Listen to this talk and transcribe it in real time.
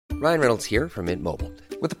Ryan Reynolds here from Mint Mobile.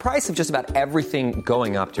 With the price of just about everything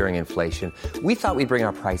going up during inflation, we thought we'd bring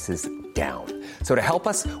our prices down. So to help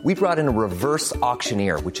us, we brought in a reverse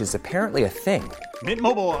auctioneer, which is apparently a thing. Mint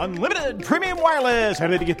Mobile Unlimited Premium Wireless. How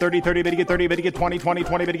to get 30, 30, bit to get 30, bit to get 20, 20,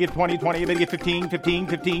 20, bit to get 20, 20, bit to get 15, 15,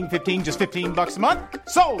 15, 15, just $15 a month?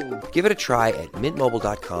 Sold! Give it a try at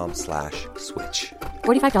mintmobile.com/switch.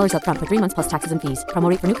 $45 up front for 3 months plus taxes and fees. Promo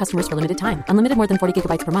rate for new customers for limited time. Unlimited more than 40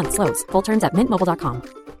 gigabytes per month. Slows full terms at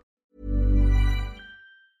mintmobile.com.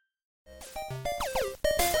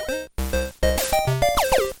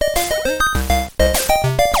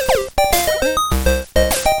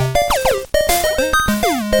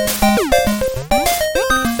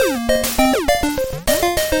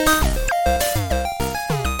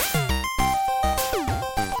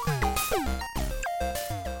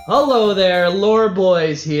 Hello there, Lore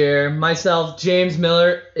Boys here. Myself, James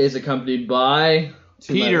Miller, is accompanied by...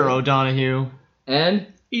 Peter O'Donohue. And...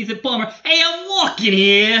 Ethan Palmer. Hey, I'm walking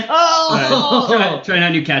here. Oh! Trying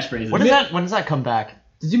out new catchphrases. When does that come back?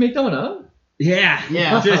 Did you make that one up? Yeah.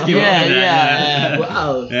 Yeah. Just give up on that.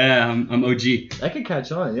 Wow. Yeah, I'm OG. That could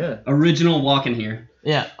catch on, yeah. Original Walken here.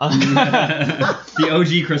 Yeah. The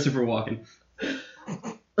OG Christopher Walken.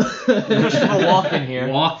 Christopher Walken here.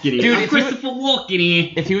 Walken here. Dude, I'm if Christopher Walken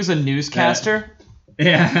here. If he was a newscaster,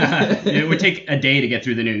 Yeah. It would take a day to get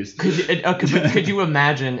through the news. could you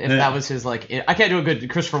imagine if that was his, like... I can't do a good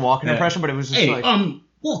Christopher Walken impression, but it was just Hey, like... I'm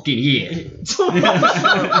walking here.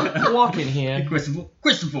 Walken here.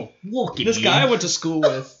 Christopher walking This here. guy I went to school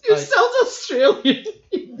with. You sound Australian.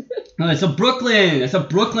 No, it's a Brooklyn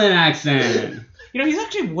accent. You know, he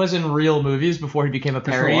actually was in real movies before he became a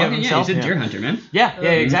parody of Yeah, himself. he's a deer hunter, man. Yeah,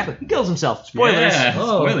 exactly. He kills himself. Spoilers. Yeah,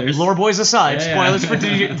 Oh. spoilers. Lore Boys aside, Yeah. spoilers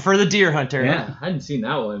for the deer hunter. Yeah. I hadn't seen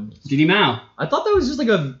that one. Diddy Mao. I thought that was just like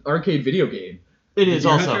an arcade video game. It is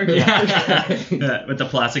Deer also. hunter? Yeah. Yeah, with the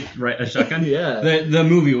plastic shotgun. Yeah. The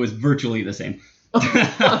movie was virtually the same.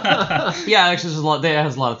 Yeah, actually, it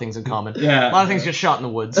has a lot of things in common. Yeah. A lot of things get shot in the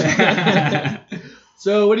woods.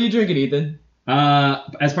 So, what are you drinking, Ethan?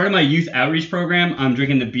 As part of my youth outreach program, I'm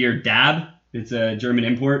drinking the beer Dab. It's a German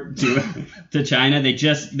import to China. They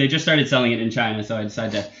just started selling it in China, so I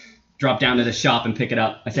decided to drop down to the shop and pick it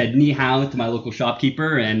up. I said ni hao to my local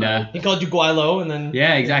shopkeeper, and He called you Guilo, and then...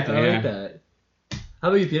 yeah, exactly. I Yeah. like that. How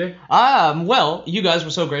about you, Peter? Well, you guys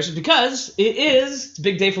were so gracious because it's a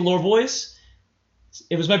big day for Lore Boys.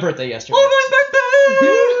 It was my birthday yesterday.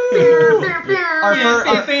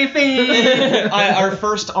 Our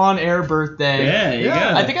first on-air birthday. Yeah, there you go.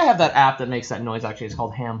 I think I have that app that makes that noise, actually. It's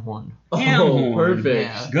called Ham Horn. Ham Oh, horn. perfect.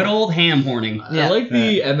 Yeah. Good old ham horning. Yeah. I like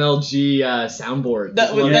the MLG soundboard.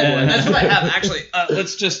 That's Yeah. what I have, actually.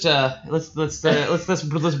 Let's just let's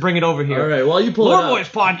bring it over here. All right, while you pull Lore it up. Boys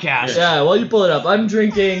podcast. Yeah, while you pull it up, I'm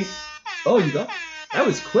drinking... Oh, you got... That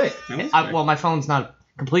was quick. Well, my phone's not a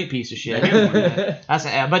complete piece of shit. Yeah. That's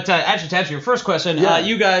but actually, to answer your first question,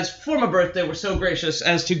 you guys for my birthday were so gracious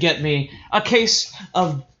as to get me a case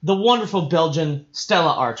of the wonderful Belgian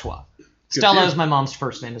Stella Artois. Stella beer. is my mom's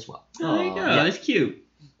first name as well. Oh, there you go. Yeah. That's cute.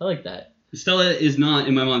 I like that. Stella is not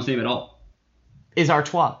in my mom's name at all. Is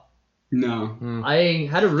Artois? No. I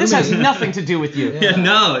had a roommate... This has nothing to do with you. Yeah,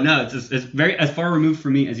 no. It's very as far removed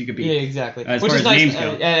from me as you could be. Yeah, exactly. As Which far is as nice. names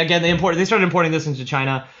go. Again, they started importing this into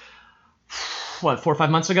China. What, 4 or 5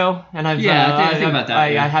 months ago? And I've I think about that,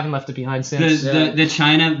 I yeah. haven't left it behind since. The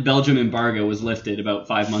China-Belgium embargo was lifted about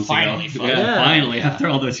 5 months Finally. ago. Finally, after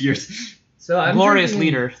all those years. So I'm Glorious drinking-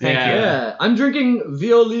 leader. Thank you. Yeah, I'm drinking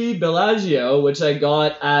Violi Bellagio, which I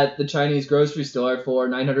got at the Chinese grocery store for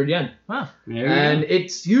 900 yen. Wow. There you And go.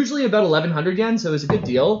 it's usually about 1,100 yen, so it was a good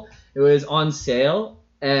deal. It was on sale,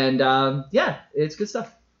 and yeah, it's good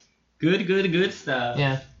stuff. Good stuff.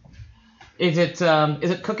 Yeah. Is it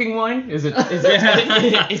cooking wine? Is it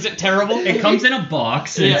terrible? It comes in a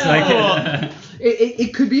box. Yeah. It's like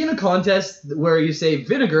It could be in a contest where you say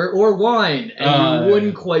vinegar or wine, and you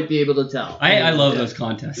wouldn't quite be able to tell. I love those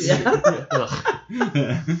contests. Yeah.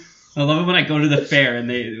 I love it when I go to the fair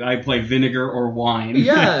and I play vinegar or wine.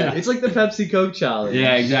 Yeah, it's like the Pepsi Coke challenge.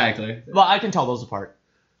 Yeah, exactly. Well, I can tell those apart.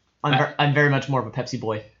 I'm very much more of a Pepsi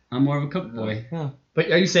boy. I'm more of a cook boy. Yeah. But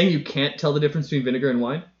are you saying you can't tell the difference between vinegar and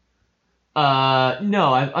wine?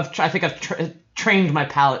 No, I think I've trained my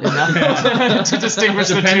palate enough to distinguish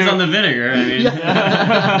the two. Depends on the vinegar. I mean,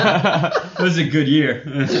 it was a good year.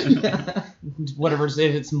 Whatever, if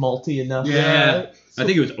it's malty enough. Yeah. I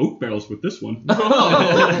think it was oak barrels with this one.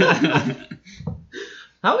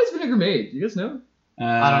 How is vinegar made? Do you guys know?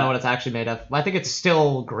 I don't know what it's actually made of. I think it's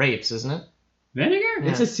still grapes, isn't it? Vinegar?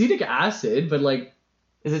 Yeah. It's acetic acid, but like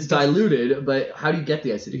Is it it's still diluted. But how do you get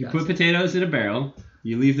the acetic You acid? put potatoes in a barrel,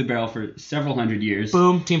 You leave the barrel for several hundred years.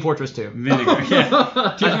 Boom, Team Fortress 2. Vinegar,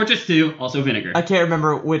 yeah. Team Fortress 2, also vinegar. I can't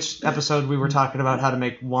remember which episode we were talking about how to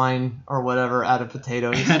make wine or whatever out of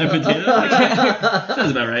potatoes. Out of potatoes?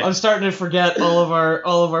 Sounds about right. I'm starting to forget all of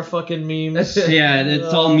our fucking memes. Yeah,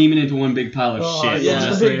 it's all memeing into one big pile of shit. Yeah.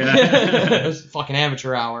 Honestly, yeah. It's fucking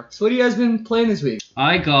amateur hour. So what have you guys been playing this week?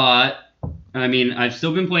 I've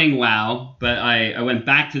still been playing WoW, but I went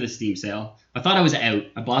back to the Steam sale. I thought I was out.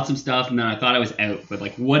 I bought some stuff, and then I thought I was out. But,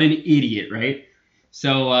 like, what an idiot, right?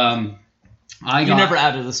 So, You're never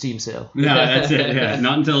out of the Steam sale. No, that's it. Yeah,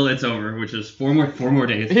 not until it's over, which is four more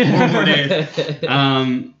days. 4 more days.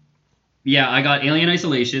 I got Alien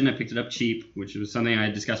Isolation. I picked it up cheap, which was something I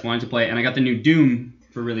discussed wanting to play. And I got the new Doom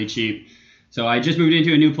for really cheap. So I just moved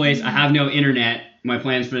into a new place. I have no internet. My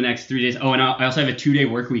plans for the next 3 days. Oh, and I also have a 2-day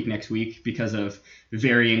work week next week because of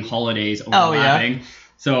varying holidays overlapping. Yeah.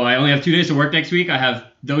 So I only have 2 days to work next week. I have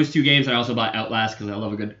those 2 games. I also bought Outlast because I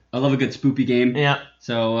love a good spoopy game. Yeah.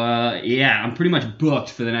 So I'm pretty much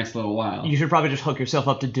booked for the next little while. You should probably just hook yourself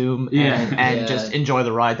up to Doom and just enjoy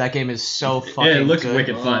the ride. That game is so fucking good. Yeah, it looks good.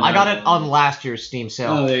 wicked fun. I got it on last year's Steam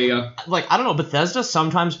sale. Oh, there you go. Like, I don't know, Bethesda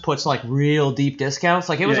sometimes puts like real deep discounts.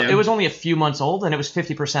 Like it was only a few months old and it was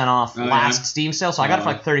 50% off last Steam sale, so I got it for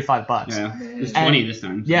like $35. Yeah, it was 20 this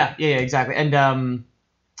time. So. Yeah, exactly. And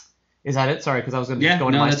is that it? Sorry, because I was going to just go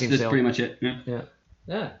into my Steam sale. That's pretty much it.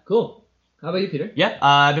 Yeah, cool. How about you, Peter? Yeah,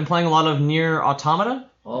 I've been playing a lot of Nier Automata.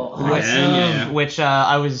 Oh, awesome. Which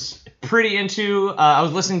I was pretty into. I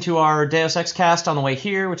was listening to our Deus Ex cast on the way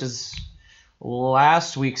here, which is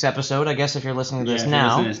last week's episode, I guess, if you're listening to this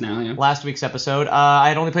now. Last week's episode. I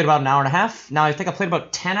had only played about an hour and a half. Now I think I played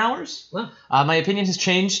about 10 hours. Wow. My opinion has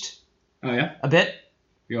changed a bit.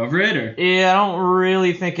 You over it, or? Yeah, I don't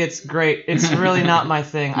really think it's great. It's really not my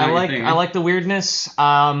thing. I like the weirdness.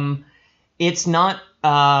 It's not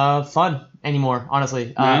fun anymore,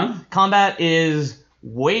 honestly. Combat is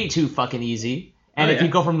way too fucking easy. And if you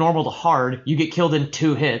go from normal to hard, you get killed in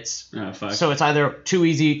 2 hits. Oh, fuck. So it's either too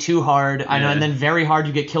easy, too hard, I know, and then very hard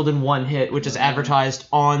you get killed in 1 hit, which is advertised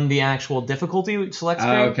on the actual difficulty select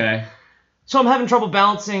screen. Okay. So I'm having trouble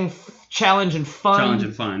balancing challenge and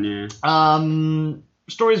fun. Yeah.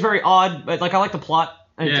 Story is very odd, but like I like the plot.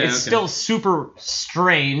 It's still super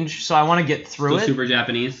strange, so I want to get through it. Super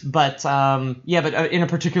Japanese. But but in a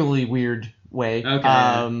particularly weird way.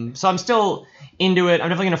 Okay. So I'm still into it. I'm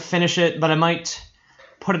definitely gonna finish it, but I might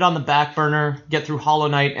put it on the back burner, get through Hollow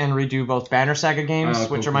Knight, and redo both Banner Saga games,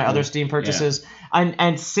 which are my other Steam purchases. Yeah.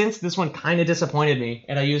 And since this one kind of disappointed me,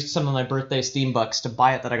 and I used some of my birthday Steam bucks to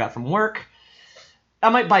buy it that I got from work, I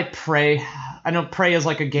might buy Prey. I know Prey is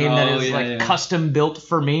like a game that is custom built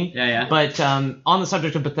for me. Yeah. But on the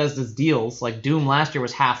subject of Bethesda's deals, like Doom last year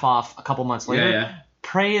was half off a couple months later. Yeah.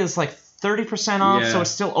 Prey is like 30% off, so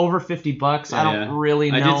it's still over $50. I don't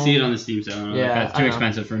really know. I did see it on the Steam sale. That's too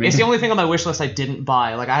expensive for me. It's the only thing on my wish list I didn't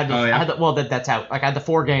buy. Like I had that's out. Like I had the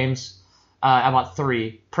 4 games. I bought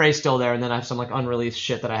 3. Prey's still there, and then I have some like unreleased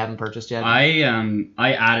shit that I haven't purchased yet. I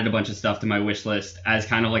added a bunch of stuff to my wish list as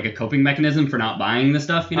kind of like a coping mechanism for not buying the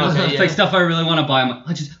stuff. You know, it's like stuff I really want to buy.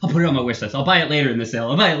 I'll put it on my wish list. I'll buy it later in the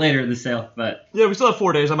sale. But yeah, we still have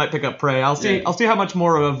 4 days. I might pick up Prey. I'll see how much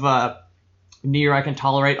more of Nier I can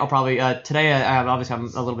tolerate. I'll probably today. I'm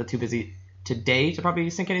a little bit too busy today to probably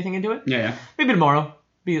sink anything into it. Yeah. Maybe tomorrow.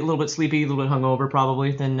 Be a little bit sleepy, a little bit hungover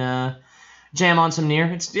probably. Then jam on some Nier.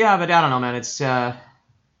 But I don't know, man. It's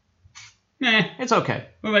it's okay.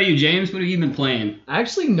 What about you, James? What have you been playing?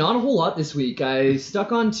 Actually, not a whole lot this week. I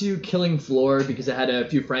stuck onto Killing Floor because I had a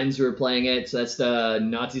few friends who were playing it. So that's the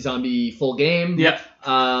Nazi zombie full game. Yep.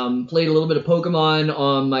 Played a little bit of Pokemon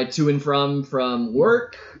on my to and from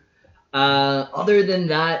work. Other than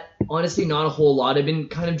that, honestly, not a whole lot. I've been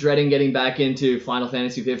kind of dreading getting back into Final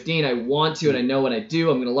Fantasy 15. I want to, and I know when I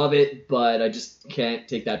do, I'm going to love it, but I just can't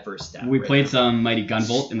take that first step. We played some Mighty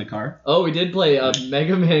Gunvolt in the car. Oh, we did play a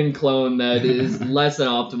Mega Man clone that is less than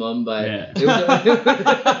optimum, but... Yeah.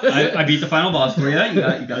 I beat the final boss for you. You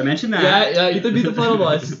got to mention that. Yeah, you did beat the final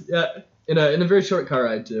boss. Yeah, in a very short car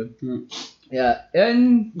ride, too. Yeah,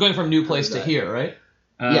 and... Going from new place to here, right?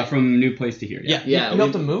 From new place to here. Yeah. You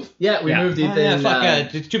helped him move? Yeah, we moved Ethan.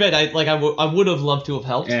 It's too bad. I would have loved to have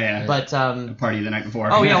helped. Yeah. But a party the night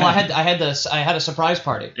before. Oh yeah, well I had a surprise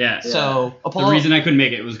party. Yeah. So the reason I couldn't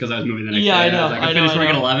make it was because I was moving the next day. I know. I finished work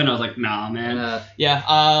at 11. I was like, nah, man.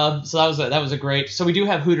 So that was a great. So we do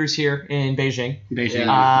have Hooters here in Beijing.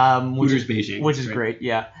 Hooters Beijing, which is great.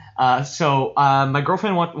 Yeah. So my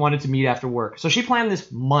girlfriend wanted to meet after work, so she planned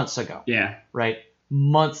this months ago. Yeah. Right.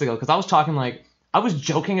 Months ago, because I was talking like, I was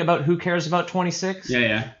joking about who cares about 26.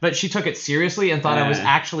 Yeah. But she took it seriously and thought I was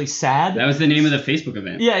actually sad. That was the name of the Facebook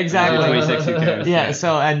event. Yeah, exactly. 26 who cares. Yeah.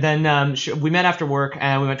 So and then we met after work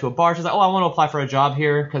and we went to a bar. She's like, "Oh, I want to apply for a job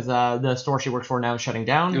here because the store she works for now is shutting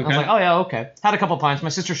down." Okay. I was like, "Oh yeah, okay." Had a couple pints. My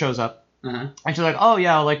sister shows up Uh-huh. and she's like, "Oh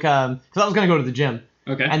yeah, like because I was gonna go to the gym."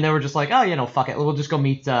 Okay. And they were just like, "Oh, fuck it, we'll just go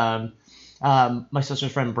meet my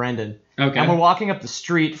sister's friend Brandon." Okay. And we're walking up the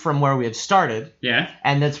street from where we had started. Yeah.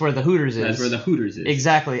 And that's where the Hooters is. That's where the Hooters is.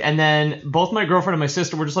 Exactly. And then both my girlfriend and my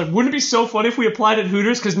sister were just like, wouldn't it be so funny if we applied at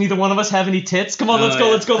Hooters because neither one of us have any tits? Come on, let's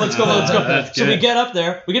go. That's So we good. get up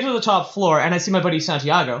there, we get to the top floor, and I see my buddy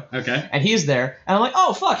Santiago. Okay. And he's there. And I'm like,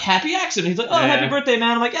 oh, fuck, happy accident. He's like, oh, Yeah. happy birthday,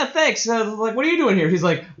 man. I'm like, yeah, thanks. Like, what are you doing here? He's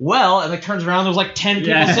like, well, and like turns around, there's like 10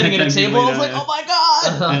 people sitting at a 10 table. people, I was like, yeah. oh my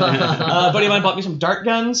God. A buddy of mine bought me some dart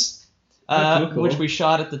guns. Cool. Which we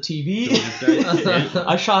shot at the TV. Yeah.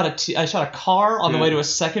 I shot a car on the way to a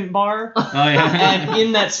second bar. Oh yeah. And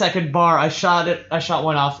in that second bar, I shot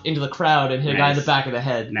one off into the crowd and hit a guy in the back of the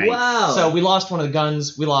head. Nice. Wow. So we lost one of the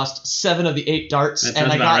guns. We lost 7 of the 8 darts, That and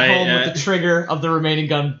sounds I about got right, home yeah. with the trigger of the remaining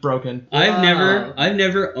gun broken. I've Wow.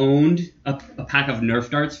 never owned a pack of Nerf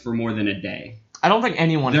darts for more than a day. I don't think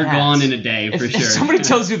anyone They're has. gone in a day for If sure. somebody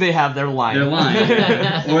tells you they have, they're lying. They're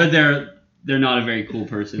lying. Or they're not a very cool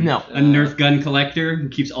person. No. A Nerf gun collector who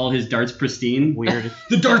keeps all his darts pristine. Weird.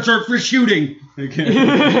 The darts aren't for shooting. Okay.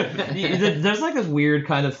 There's like this weird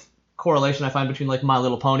kind of correlation I find between like My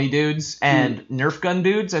Little Pony dudes and Nerf gun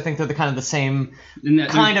dudes. I think they're the kind of the same And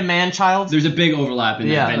kind of man-child. There's a big overlap in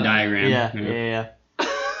Yeah. that Venn diagram. Yeah.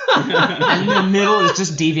 And in the middle is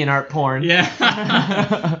just DeviantArt porn. Yeah.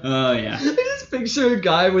 Oh yeah. I just picture a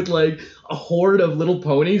guy with like a horde of little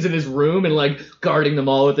ponies in his room and like guarding them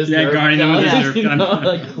all with his Yeah, Nerf guarding them with gun. his Nerf You gun. know,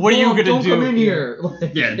 like, What are you "Mom, gonna don't do?" come in here.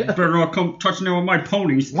 Like, Yeah. Better not come touching any of my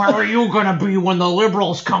ponies. Where are you gonna be when the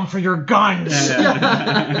liberals come for your guns?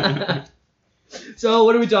 So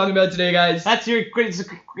what are we talking about today, guys? That's your. So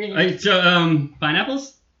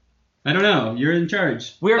pineapples? I don't know. You're in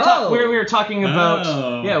charge. We were talking about.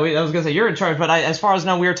 Oh. Yeah, I was gonna say you're in charge, but as far as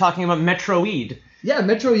now, we were talking about Metroid. Yeah,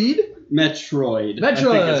 Metroid. Metroid. I think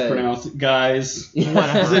Metroid. it's pronounced. Guys, this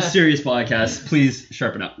Whatever. is a serious podcast. Please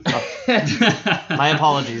sharpen up. My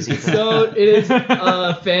apologies, Ethan. So it is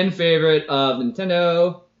a fan favorite of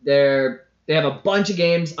Nintendo. They have a bunch of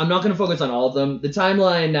games. I'm not going to focus on all of them. The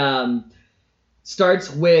timeline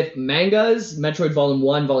starts with mangas, Metroid Volume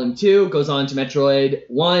 1, Volume 2, goes on to Metroid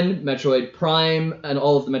 1, Metroid Prime, and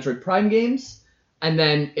all of the Metroid Prime games. And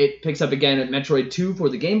then it picks up again at Metroid 2 for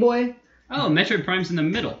the Game Boy. Oh, Metroid Prime's in the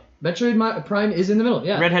middle. Metroid Prime is in the middle,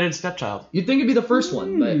 yeah. Redheaded stepchild. You'd think it'd be the first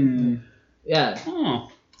one, but yeah.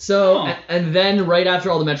 Oh. So, Oh. and then right after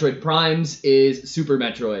all the Metroid Primes is Super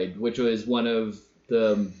Metroid, which was one of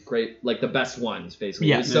the great, like the best ones, basically.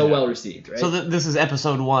 Yeah. It was so Yeah. well received, right? So this is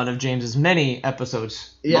episode 1 of James's many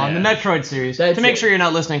episodes Yeah. on the Metroid series. That's to make it. sure you're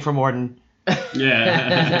not listening for more than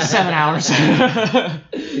Yeah. 7 hours.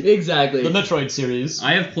 Exactly. The Metroid series.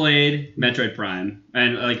 I have played Metroid Prime,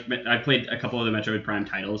 and I played a couple of the Metroid Prime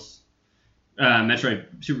titles.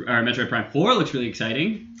 Metroid Prime 4 looks really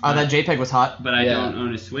exciting. That JPEG was hot. But I Yeah. don't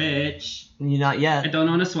own a Switch. Not I yet. don't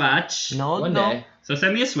own a Switch. No, One no. day. So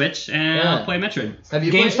send me a Switch and Yeah. I'll play Metroid. Have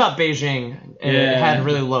you played? GameStop Beijing Yeah. had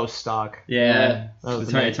really low stock. Yeah. That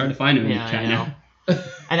was It's hard to find them in Yeah, I China. know.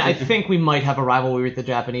 And I think we might have a rivalry with the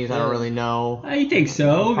Japanese. I don't really know. I think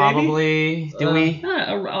so, maybe. Probably. Do we?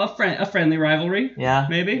 A friendly rivalry, Yeah.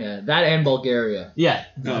 maybe. Yeah, that and Bulgaria. Yeah.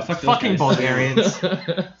 Oh, fuck those Fucking guys. Bulgarians.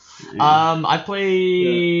 I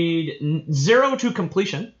played 0 to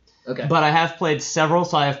completion, Okay. but I have played several.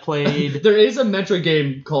 So I have played. There is a Metroid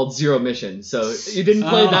game called Zero Mission, so you didn't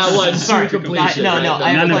play that one Sorry, to completion. no, right? no.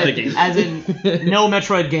 I None have of the played, games. as in no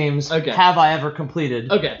Metroid games Okay. have I ever completed.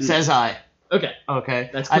 Okay. Says I. Okay. Okay.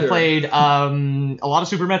 That's I clear. played a lot of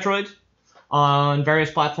Super Metroid on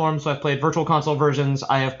various platforms. So I've played Virtual Console versions.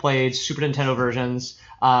 I have played Super Nintendo versions.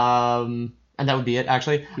 And that would be it,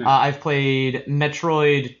 actually. I've played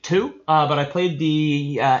Metroid 2, but I played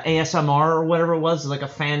the ASMR or whatever it was, like a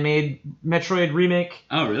fan-made Metroid remake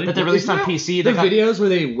Oh, really? that they released on PC. The that got- videos where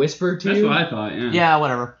they whisper to That's you. what I thought, yeah. Yeah,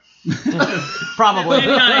 whatever. Probably.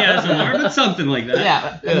 Maybe not ASMR, but something like that.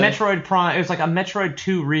 Yeah, Metroid Prime. It was like a Metroid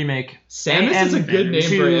 2 remake. Samus is a good name for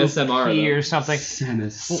ASMR. AM2P though. or something.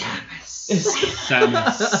 Samus.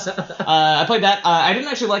 Samus. I played that. I didn't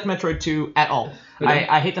actually like Metroid 2 at all. Okay.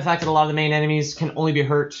 I hate the fact that a lot of the main enemies can only be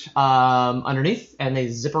hurt underneath, and they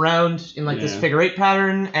zip around in like this Yeah. figure 8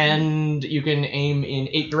 pattern, and you can aim in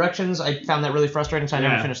 8 directions. I found that really frustrating, so I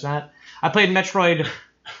never Yeah. finished that. I played Metroid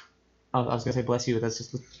I was gonna say bless you, but that's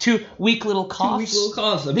just 2 weak little coughs. 2 weak little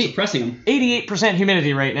coughs. I'm suppressing them. 88%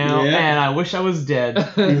 humidity right now, and I wish I was dead.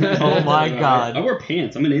 Oh my god. I wore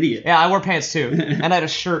pants. I'm an idiot. Yeah, I wore pants too, and I had a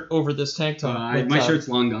shirt over this tank top. My shirt's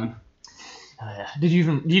long gone. You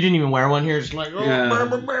didn't even wear one here? Just like, and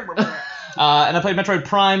I played Metroid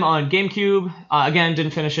Prime on GameCube. Again,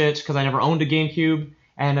 didn't finish it because I never owned a GameCube.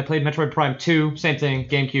 And I played Metroid Prime 2, same thing,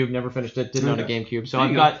 GameCube, never finished it, didn't own a GameCube. So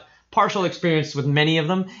I've got partial experience with many of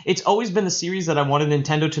them. It's always been the series that I wanted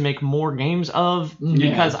Nintendo to make more games of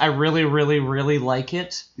because I really, really, really like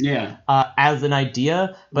it as an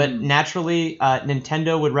idea. But naturally,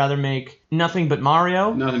 Nintendo would rather make nothing but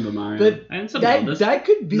Mario. Nothing but Mario. But and that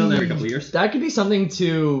could be another couple years. That could be something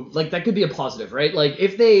to like. That could be a positive, right? Like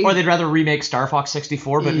if they or they'd rather remake Star Fox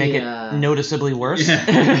 64 but make it noticeably worse.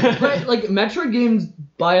 Right, like Metroid games,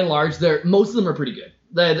 by and large, most of them are pretty good.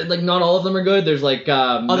 Like not all of them are good. There's like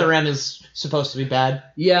Other M is supposed to be bad.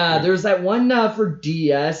 Yeah, there's that one for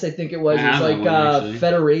DS. I think it was. It's like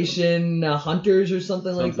Federation Hunters or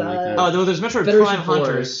something like that. Oh, there's Metroid Prime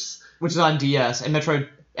Hunters, which is on DS, and Metroid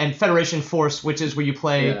and Federation Force, which is where you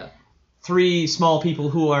play 3 small people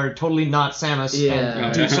who are totally not Samus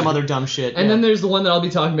and do some other dumb shit. And then there's the one that I'll be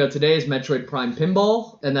talking about today is Metroid Prime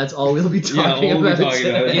Pinball, and that's all we'll be talking about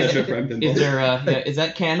today. Metroid Prime Pinball. Is there is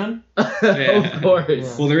that canon? Of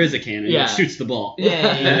course. Well, there is a cannon. It shoots the ball.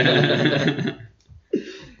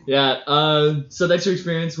 So that's your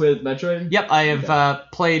experience with Metroid? Yep, I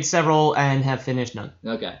have played several and have finished none.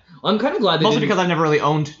 Okay. I'm kind of glad they mostly because I've never really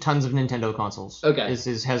owned tons of Nintendo consoles. Okay.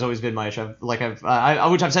 This has always been my issue. Which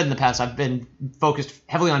I've said in the past, I've been focused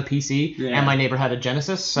heavily on PC, and my neighbor had a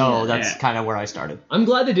Genesis, so that's kind of where I started. I'm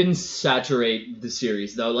glad they didn't saturate the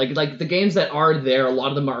series, though. Like the games that are there, a lot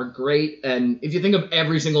of them are great, and if you think of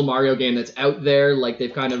every single Mario game that's out there, like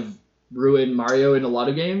they've kind of ruined Mario in a lot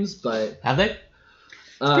of games, but... Have they?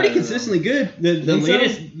 It's pretty consistently good.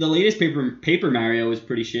 The latest Paper Mario was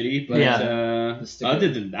pretty shitty, but other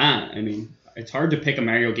than that, I mean, it's hard to pick a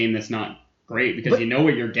Mario game that's not great because you know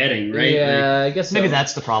what you're getting, right? Yeah, I guess so. Maybe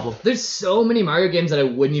that's the problem. There's so many Mario games that I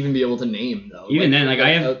wouldn't even be able to name, though. Even then, I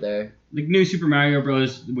have out there. Like New Super Mario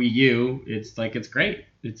Bros. Wii U. It's great.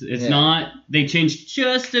 It's not. They changed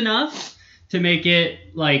just enough to make it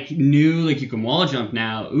like new, like you can wall jump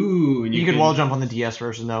now. Ooh, and you can wall jump on the DS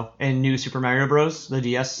version though. In New Super Mario Bros, the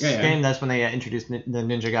DS game, that's when they introduced the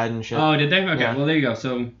Ninja Gaiden shit. Oh, did they? Okay, well there you go.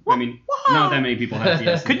 So I mean, not that many people have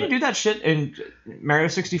DS. Couldn't you do that shit in Mario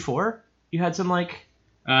 64? You had some like.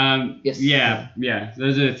 Yes. Yeah.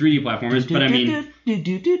 Those are 3D platformers, but I mean, when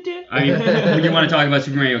you want to talk about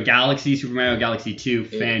Super Mario Galaxy 2,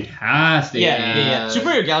 fantastic. Yeah. Super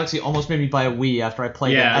Mario Galaxy almost made me buy a Wii after I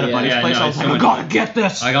played it at a buddy's place. I was like, I gotta get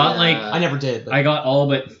this. I never did. I got all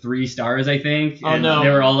but 3 stars, I think. Oh no.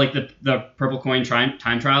 They were all like the purple coin time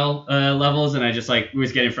trial levels, and I just like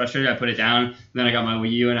was getting frustrated. I put it down. Then I got my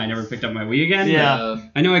Wii U, and I never picked up my Wii again. Yeah.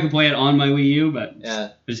 I know I can play it on my Wii U, but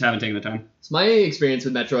I just haven't taken the time. So my experience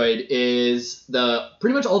with Metroid is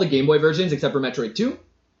pretty much all the Game Boy versions except for Metroid 2.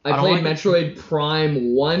 I played Metroid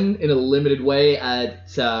Prime 1 in a limited way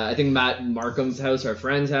at, I think, Matt Markham's house, our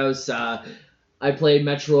friend's house. I played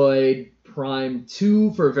Metroid Prime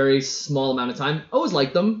 2 for a very small amount of time. I always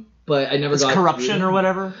liked them, but I never got... Corruption or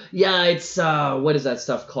whatever? Yeah, it's, what is that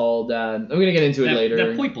stuff called? I'm going to get into it later.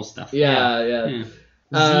 That Poiple stuff. Yeah.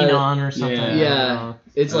 Xenon or something. Yeah.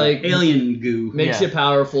 It's like alien goo. Makes you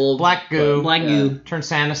powerful. Black goo. Turn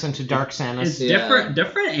Samus into Dark Samus. It's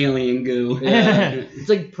different alien goo. Yeah. It's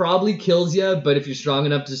like probably kills you, but if you're strong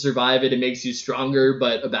enough to survive it, it makes you stronger,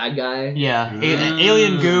 but a bad guy. Yeah.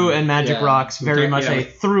 Alien goo and magic rocks, very much a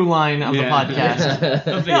through line of the podcast.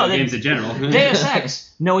 Video games in general. Deus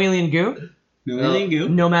Ex, no alien goo. No alien goo.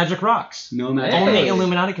 No magic rocks. No magic. Only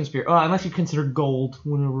Illuminati conspiracy. Oh, unless you consider gold,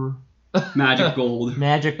 whenever. Magic gold.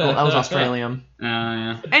 That was Australian.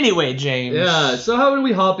 Anyway, James. Yeah, so how do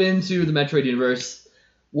we hop into the Metroid universe?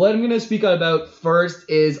 What I'm going to speak about first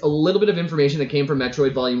is a little bit of information that came from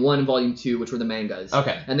Metroid Volume 1 and Volume 2, which were the mangas.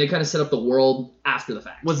 Okay. And they kind of set up the world after the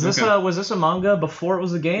fact. Was this a manga before it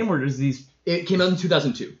was a game, or is these... It came out in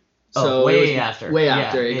 2002. So way after. Way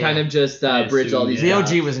after. It kind of just bridged all these... The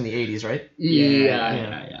OG was in the 80s, right?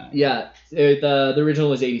 Yeah. The original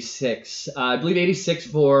was 86. I believe 86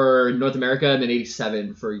 for North America and then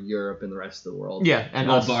 87 for Europe and the rest of the world. Yeah. And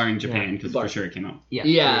barring Japan, because for sure it came out.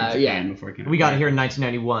 Yeah. Before it came out. We got it here in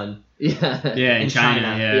 1991. Yeah. In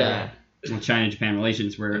China. Well, China-Japan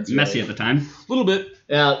relations were messy at the time. A little bit.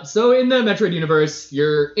 Yeah. So in the Metroid universe,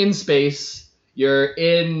 you're in space. You're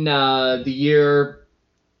in the year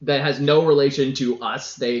that has no relation to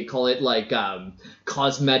us. They call it like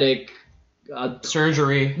cosmetic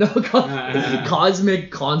Surgery. No,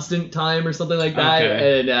 cosmic constant time or something like that.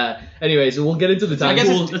 Okay. And anyways, we'll get into the time.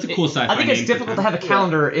 That's a cool sci-fi I think it's name for difficult to time. have a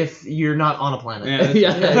calendar if you're not on a planet.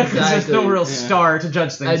 Yeah, yeah, Because there's no real Yeah. star to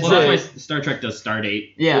judge things. I'd Well, say- that's why Star Trek does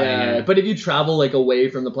Stardate. Yeah. But if you travel like away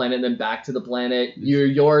from the planet and then back to the planet,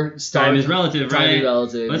 your star Time is relative, time right? is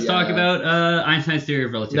relative. Let's talk about Einstein's theory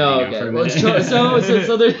of relativity No, now okay. for a Well, minute.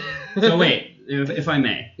 so there. So wait, if I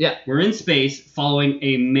may. Yeah. We're in space following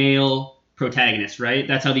a male protagonist, right?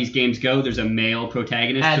 That's how these games go. There's a male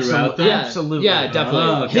protagonist throughout them. Yeah, Absolutely. Yeah, definitely.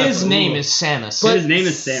 Oh, okay. His name is Samus. But His name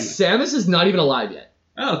is Samus. Samus is not even alive yet.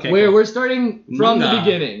 Oh, okay. We're starting from the Manga.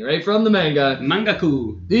 beginning, right? From the manga.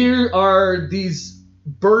 Mangaku. There are these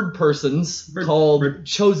bird persons called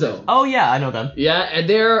Chozo. Oh yeah, I know them. Yeah, and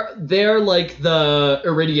they're like the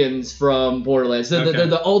Iridians from Borderlands. They're, Okay. they're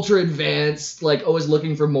the ultra advanced, like always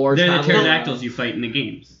looking for more. They're the traveling. pterodactyls you fight in the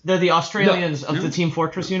games. They're the Australians of No. the Team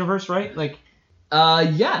Fortress universe, right? Like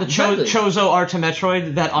Yeah, the exactly. Chozo are to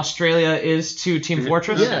Metroid that Australia is to Team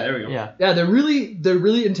Fortress. Okay, there we go. Yeah. Yeah, they're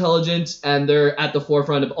really intelligent, and they're at the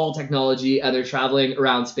forefront of all technology, and they're traveling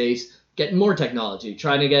around space, getting more technology,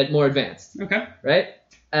 trying to get more advanced, Okay. right?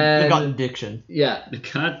 They got And addiction. yeah, The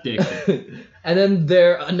cut dick. and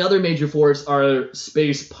then another major force are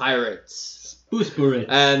space pirates. Boospirits.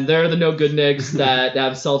 And they're the no good nicks that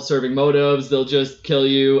have self-serving motives. They'll just kill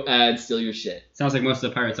you and steal your shit. Sounds like most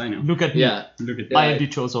of the pirates I know. Look at me. Yeah. Look at I that. am the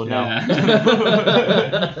Chozo now.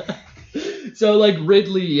 Yeah. So, like,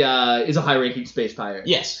 Ridley is a high-ranking space pirate.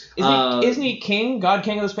 Yes. Isn't he king? God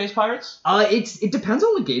King of the Space Pirates? It depends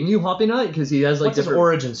on what game you hop in at, because he has, like, What's his different...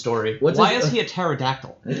 origin story? What's Why his- is he a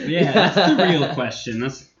pterodactyl? Yeah, that's the real question.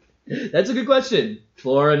 That's a good question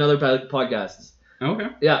for another podcast. Okay.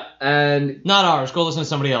 Yeah, and... Not ours. Go listen to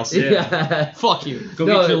somebody else. Yeah. Fuck you. Go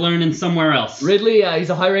No, get your learning somewhere else. Ridley, he's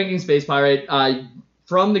a high-ranking space pirate.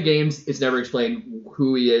 From the games, it's never explained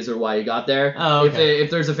who he is or why he got there. Oh, okay.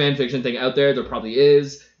 If there's a fan fiction thing out there probably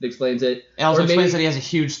is. It explains it. It also Or maybe- explains that he has a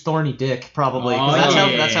huge thorny dick, probably. 'cause Oh,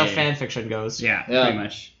 that's how yeah. fan fiction goes. Yeah, Yeah. pretty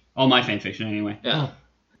much. All my fanfiction, anyway. Yeah.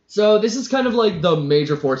 So this is kind of like the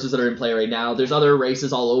major forces that are in play right now. There's other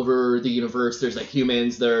races all over the universe. There's like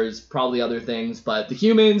humans. There's probably other things, but the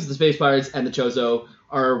humans, the space pirates, and the Chozo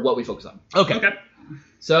are what we focus on. Okay. Okay.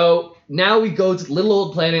 So now we go to the little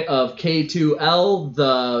old planet of K2L.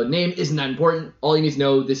 The name isn't that important. All you need to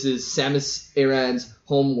know, this is Samus Aran's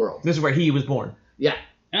home world. This is where he was born. Yeah.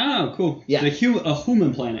 Oh, cool. Yeah. A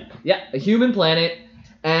human planet. Yeah, a human planet.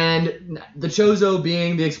 And the Chozo,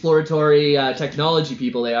 being the exploratory technology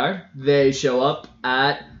people they show up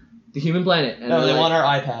at the human planet. And Oh, they're they like- want our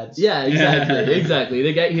iPads. Yeah, exactly, exactly.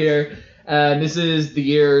 They get here, and this is the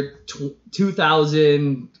year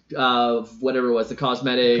 2000, whatever it was, the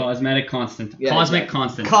cosmetic. Cosmetic constant. Yeah, Cosmic exactly.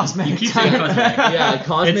 constant. Cosmetic You keep saying time. cosmetic. Yeah,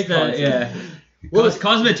 cosmic It's the- constant. Yeah. Well,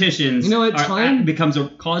 Cosmeticians. you know what, time- becomes a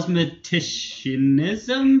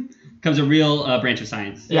cosmeticianism becomes a real branch of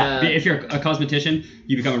science. Yeah. If you're a cosmetician,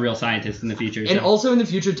 you become a real scientist in the future. And so. also in the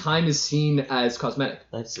future, time is seen as cosmetic.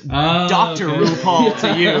 That's Oh, Dr. okay. RuPaul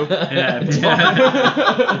to you. Yeah.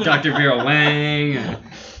 Dr. Vera Wang,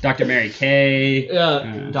 Dr. Mary Kay,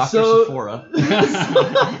 Yeah. Dr. So- Sephora.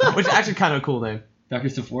 Which is actually kind of a cool name. Dr.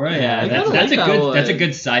 Sephora. Yeah, Yeah, I that's, kinda that's like a that good one. that's a good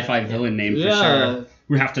sci-fi villain name for Yeah. sure.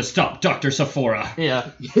 We have to stop Dr. Sephora. Yeah.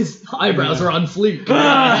 His eyebrows are on fleek.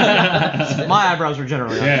 My eyebrows were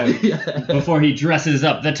generally on. Yeah. Yeah. Before he dresses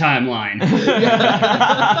up the timeline.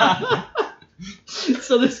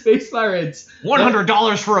 So the space pirates.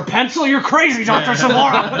 $100 for a pencil? You're crazy, Dr.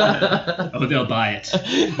 Sephora. Oh, they'll buy it.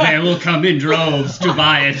 They will come in droves to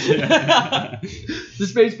buy it. The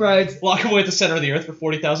space pirates. Lock away at the center of the earth for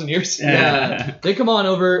 40,000 years. Yeah. They come on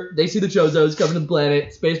over. They see the Chozos coming to the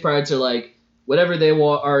planet. Space pirates are like, whatever they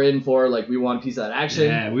are in for, like, we want a piece of that action.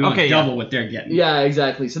 Yeah, we want Okay, double what they're getting. Yeah,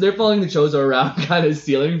 exactly. So they're following the Chozo around, kind of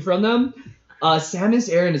stealing from them. Samus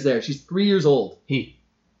Aran is there. She's 3 years old. He.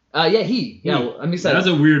 He. Yeah, well, I'm excited. That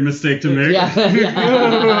was a weird mistake to make. Yeah.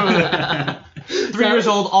 3 years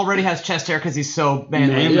old, already has chest hair because he's so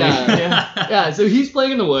manly. Manly. Yeah. Yeah, so he's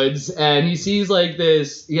playing in the woods, and he sees, like,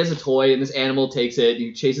 this... He has a toy, and this animal takes it, and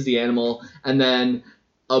he chases the animal, and then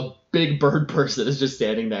a big bird person is just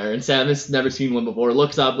standing there, and Samus, never seen one before,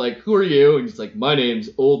 looks up, like, who are you? And he's like, my name's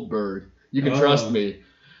Old Bird. You can Oh. trust me.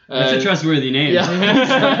 That's a And- trustworthy name.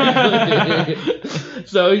 Yeah. Exactly.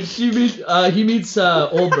 So he meets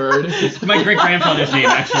Old Bird. It's my great grandfather's name,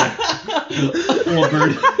 actually. Old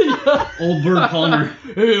Bird. Old Bird Palmer.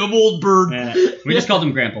 Hey, I'm Old Bird. Yeah. We just called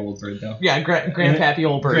him Grandpa Old Bird, though. Yeah, Grandpappy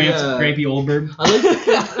Old Bird. Gramps, Yeah. Grampy Old Bird. I like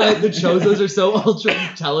that the Chozos are so ultra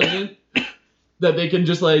intelligent that they can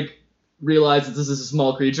just, like, realizes this is a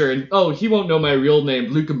small creature, and he won't know my real name,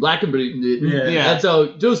 Luke and Blackenberry. Yeah. And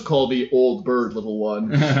so just call me Old Bird, little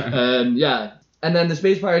one. And then the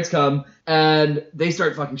space pirates come, and they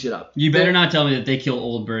start fucking shit up. You better not tell me that they kill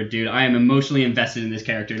Old Bird, dude. I am emotionally invested in this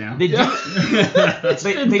character now. They do,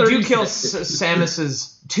 they do kill 36.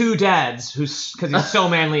 Samus's two dads, because he's so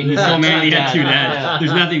manly. He's So manly, he dad. had two dads. Yeah.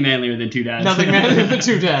 There's nothing manlier than two dads. Nothing manlier than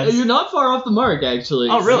two dads. You're not far off the mark, actually.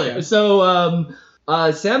 Oh, really? So,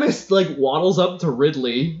 Samus, waddles up to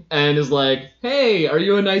Ridley and is like, hey, are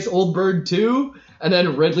you a nice old bird too? And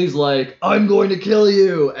then Ridley's like, I'm going to kill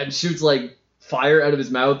you, and shoots, fire out of his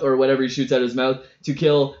mouth, or whatever he shoots out of his mouth, to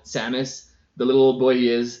kill Samus, the little old boy he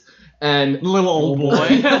is. And Little old boy.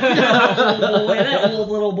 That old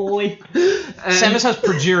little boy. Samus has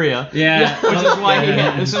progeria. Yeah.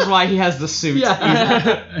 This is why he has the suit.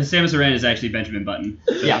 Yeah. Samus Aran is actually Benjamin Button.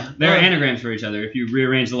 So Yeah. They're anagrams for each other. If you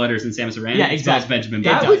rearrange the letters in Samus Aran, Yeah, it spells exactly. Benjamin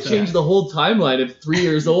that Button. would change the whole timeline of 3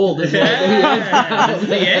 years old. Is That's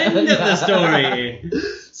the end of the story.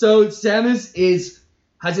 So Samus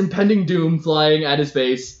has impending doom flying at his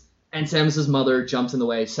face, and Samus's mother jumps in the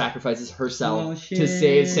way, sacrifices herself to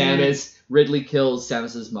save Samus. Ridley kills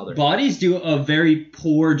Samus's mother. Bodies do a very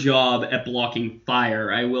poor job at blocking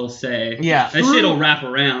fire, I will say. Yeah. That shit'll wrap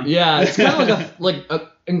around. Yeah, it's kind of like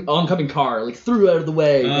an oncoming car, threw out of the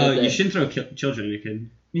way. You shouldn't throw children at a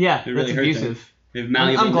kid. Yeah, It really that's hurts abusive. them. They have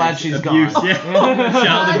malleable I'm glad legs. she's Abuse. gone. Yeah.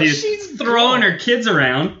 Child abuse. She's throwing her kids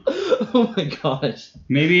around. Oh my gosh.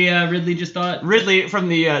 Maybe Ridley just thought. Ridley from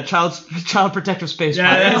the Child Protective Space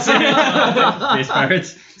Yeah, Pirates. Space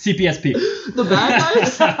Pirates. CPSP. The bad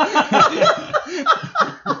guys?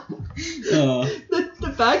 The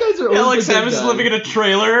bad guys are Yeah, always the good Samus is guys. living in a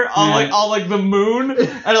trailer on the moon, and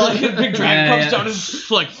a big dragon comes down and is just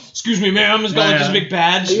like, "Excuse me, ma'am," has got this big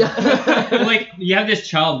badge. Yeah. You have this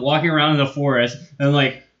child walking around in the forest, and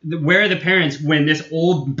where are the parents when this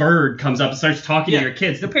old bird comes up and starts talking to your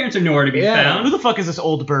kids? The parents are nowhere to be Who found. the fuck is this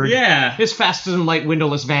old bird? Yeah. His faster than light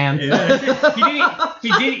windowless van. He didn't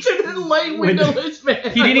Light windowless man.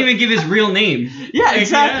 He didn't even give his real name. Yeah,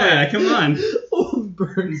 exactly. Yeah, come on. Old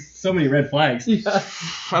birds. So many red flags. Yeah.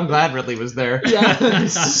 I'm glad Ridley was there. Yeah.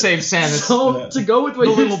 Save Samus. So to go with what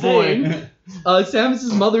The you're little boy. saying,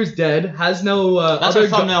 Samus's mother's dead. Has no That's other our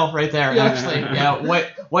thumbnail right there, Yeah. actually. Yeah,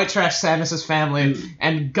 white trash Samus's family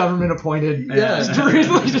and government appointed. Yeah.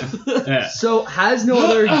 Yeah. So has no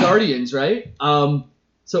other guardians, right?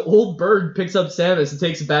 So Old Bird picks up Samus and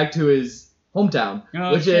takes it back to his hometown,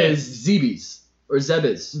 which shit. is Zebes or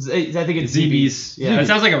Zebes. I think it's Zebes. Yeah. That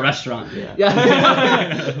sounds like a restaurant.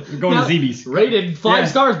 Yeah. We're going to Zebes. Rated 5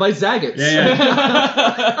 stars by Zagat's.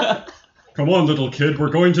 Yeah. Come on, little kid.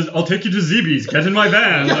 I'll take you to Zebes. Get in my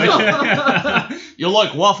van. You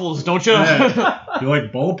like waffles, don't you? You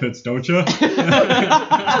like ball pits, don't you?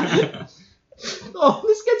 Oh,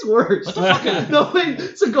 this gets worse. What the fuck? No,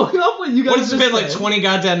 wait. So going off what you guys What has it just been, said, 20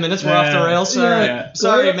 goddamn minutes? We're off the rails? Sorry. Yeah.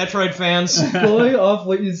 Sorry, Yeah. Metroid fans. going off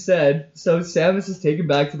what you said, so Samus is taken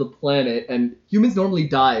back to the planet, and humans normally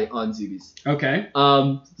die on Zebes. Okay.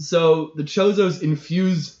 So the Chozos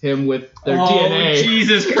infuse him with their Oh, DNA.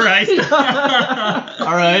 Jesus Christ.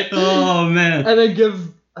 All right. Oh, man. And then give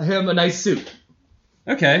him a nice suit.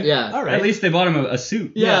 Okay. Yeah. All right. At least they bought him a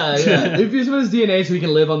suit. Yeah. They infuse him with his DNA so he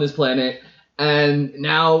can live on this planet. And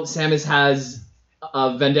now Samus has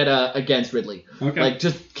a vendetta against Ridley. Okay.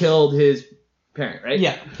 Just killed his parent, right?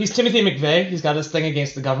 Yeah, he's Timothy McVeigh. He's got his thing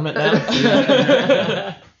against the government now.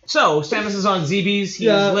 So, Samus is on Zebes. He's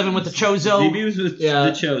living with the Chozo. Zebes was the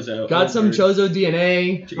Chozo. Got some Chozo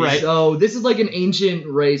DNA. Right. So this is an ancient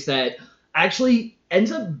race that actually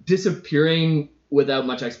ends up disappearing without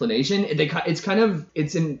much explanation.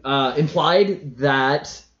 It's implied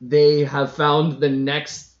that they have found the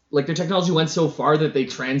next. Their technology went so far that they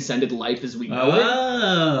transcended life as we know it.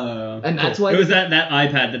 Oh. And that's why... It was that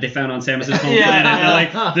iPad that they found on Samus's home planet. They're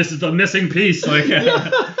like, this is the missing piece. Hey,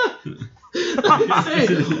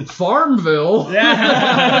 Farmville.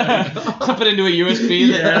 Yeah. Clip it into a USB.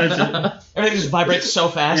 Yeah, that's Everything just vibrates so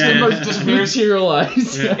fast. Yeah. It just disappears.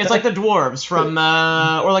 Materialized. Yeah. It's like the dwarves from,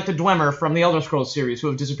 or like the Dwemer from the Elder Scrolls series who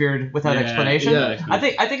have disappeared without explanation. Yeah. I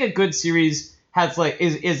think a good series has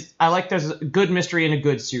there's a good mystery in a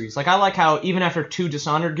good series. I like how even after 2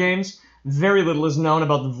 Dishonored games, very little is known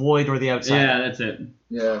about the Void or the Outsider. Yeah, that's it.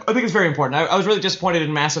 Yeah. I think it's very important. I was really disappointed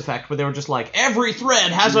in Mass Effect where they were just like, every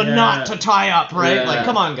thread has a knot to tie up, right? Yeah.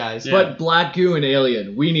 Come on, guys. Yeah. But Black Goo and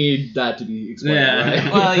Alien, we need that to be explained, Yeah.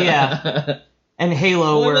 right? Well, yeah. And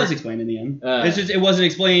Halo, Well, it where was explained in the end. It's just it wasn't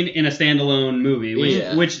explained in a standalone movie,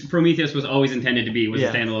 which Prometheus was always intended to be, was a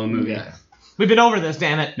standalone movie. Yeah. we've been over this,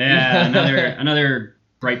 damn it. Yeah, another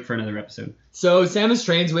ripe for another episode. So Samus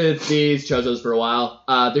trains with these Chozos for a while.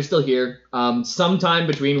 They're still here. Sometime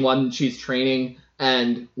between when she's training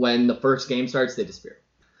and when the first game starts, they disappear.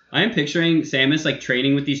 I am picturing Samus like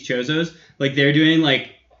training with these Chozos, like they're doing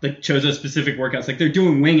like Chozo specific workouts, like they're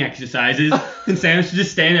doing wing exercises, and Samus is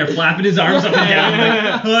just standing there flapping his arms up and down.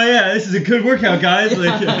 Like, oh yeah, this is a good workout, guys.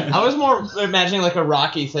 Like, I was more imagining like a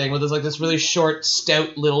Rocky thing where there's like this really short,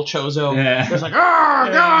 stout little Chozo. Yeah. There's like, get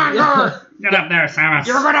up there, Samus.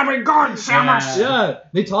 you're gonna be good, Samus. Yeah,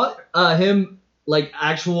 they taught him like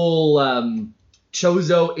actual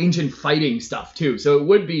Chozo ancient fighting stuff too. So it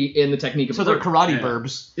would be in the technique of So they're bird. karate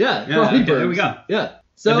burbs. Yeah, Yeah, karate okay, there we birds. go. Yeah.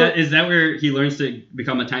 So Is that where he learns to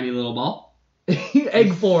become a tiny little ball?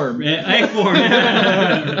 egg form. Egg form.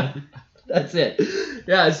 That's it.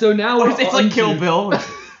 Yeah. So now It's like on Kill to- Bill.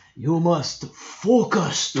 You must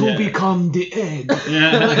focus to Yeah. become the egg.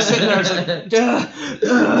 Yeah. Like sitting there, it's like, duh.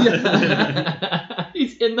 Yeah.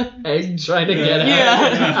 He's in the egg trying to get out.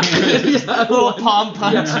 Yeah. Yeah. Little palm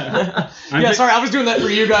punch. Yeah, sorry, I was doing that for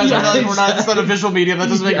you guys. Yeah, We're not just on a visual medium. That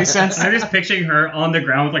doesn't make any sense. I'm just picturing her on the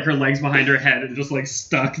ground with like her legs behind her head and just like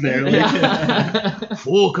stuck there. Like, Yeah.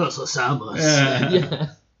 Focus, Samus. Yeah.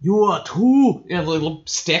 You are too. You have a little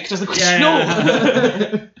stick. Just like, Yeah.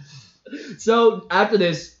 no. So after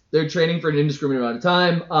this, they're training for an indiscriminate amount of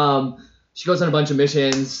time. She goes on a bunch of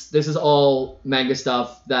missions. This is all manga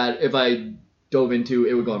stuff that if I dove into,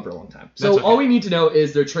 it would go on for a long time. So That's okay. all we need to know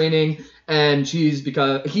is they're training, and he's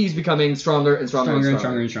becoming stronger and stronger and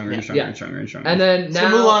stronger. And then It's a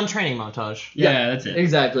now, Mulan training montage. Yeah, that's it.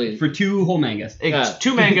 exactly. For 2 whole mangas. It's Yeah.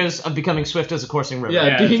 2 mangas of becoming swift as a coursing river. Yeah,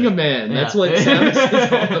 Yeah, being that's a man. Yeah. That's what Samus is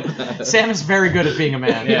all about. Sam is very good at being a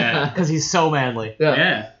man. Yeah. Because he's so manly. Yeah.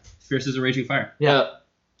 Yeah. Fierce as a raging fire. Yeah.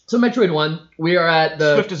 So Metroid 1, we are at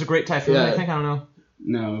the... Swift is a great typhoon, Yeah. I think. I don't know.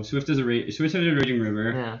 No, swift as a raging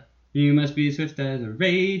river. Yeah. You must be swift as a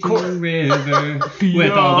raging river Be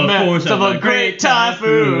with all the man force of a great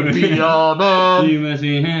typhoon. Be a man. You must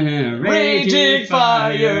be raging Raging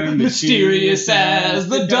fire, mysterious as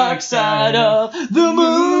the dark side of the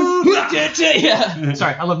moon. Yeah.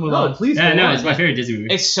 Sorry, I love Mulan. Oh, please Yeah, go no, on. it's my favorite Disney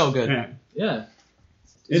movie. It's so good. Yeah. Yeah.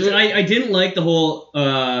 I didn't like the whole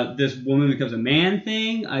this woman becomes a man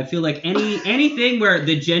thing. I feel like anything where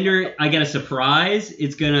the gender I get a surprise,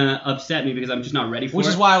 it's gonna upset me because I'm just not ready for it. Which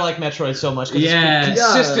is why I like Metroid so much. 'Cause Yeah. it's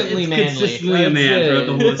consistently it's manly. consistently a That's man it. throughout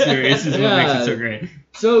the whole series is what Yeah. makes it so great.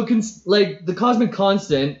 So, like, the cosmic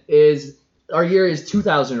constant is... Our year is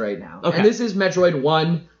 2000 right now. Okay. And this is Metroid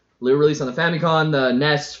 1, released on the Famicom, the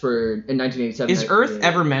NES in 1987. Is Earth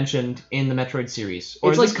ever mentioned in the Metroid series?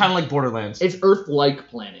 Or It's is this like- kind of like Borderlands? It's Earth-like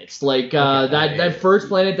planets. Like, that first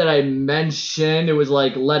planet that I mentioned, it was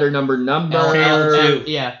like letter number. L2.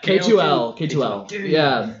 Yeah. K2L. K2L.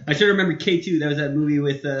 Yeah. I should remember K2. That was that movie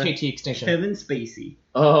with KT Extinction. Kevin Spacey.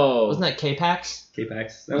 Oh. Wasn't that K-Pax?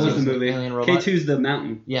 K-Pax. That Was was it the movie. Alien Robot? K2's the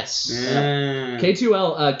mountain. Yes. Yeah.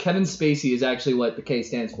 K2L, Kevin Spacey is actually what the K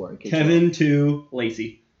stands for. K2L. Kevin to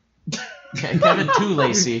Lacey. Kevin Too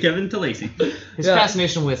Lacey. Kevin to Lacey. His Yeah.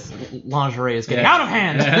 fascination with lingerie is getting Yeah. out of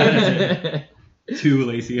hand. To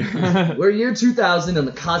Lacey. We're year 2000 on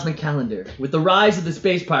the cosmic calendar. With the rise of the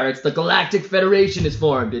space pirates, the Galactic Federation is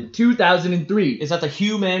formed in 2003. Is that the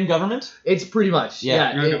human government? It's pretty much.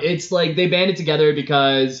 Yeah. Yeah. It's like they banded together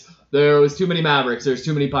because there was too many Mavericks, there's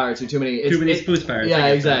too many pirates, there's too many... Too many spruce pirates. Yeah,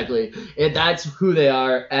 I guess that. exactly. That's who they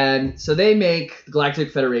are. And so they make the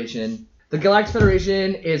Galactic Federation. The Galactic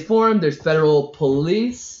Federation is formed. There's federal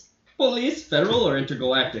police. Police, federal or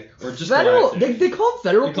intergalactic? Or just Federal. galactic? They call them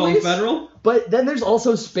federal They call them police. federal? But then there's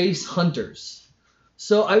also space hunters.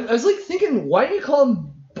 So I was like thinking, why do you call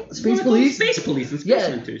them space Well, police? Space police and space Yeah,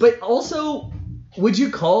 hunters. but also, would you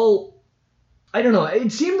call... I don't know.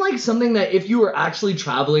 It seemed like something that if you were actually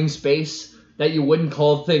traveling space, that you wouldn't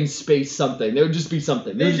call things space something. There would just be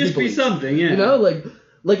something. There They'd would just be police. something, yeah. You know,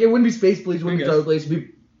 like it wouldn't be space police, it wouldn't be guess. federal police, it would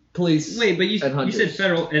be police. Wait, but you and hunters. said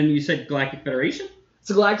federal and you said Galactic Federation? It's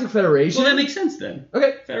a Galactic Federation. Well, that makes sense then.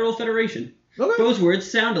 Okay. Federal Federation. Okay. Those words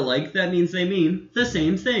sound alike. That means they mean the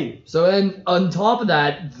same thing. So then, on top of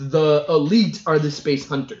that, the elite are the space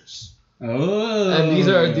hunters. Oh. And these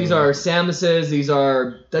are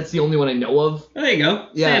Samuses. That's the only one I know of. Oh, there you go.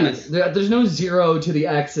 Yeah, Samus. there's no 0 to the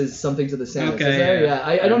X is something to the Samus. Okay, Is there? yeah.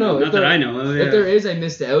 I don't know. Not If there- that I know of, yeah. If there is, I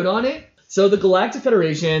missed out on it. So the Galactic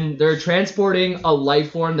Federation, they're transporting a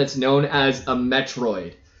life form that's known as a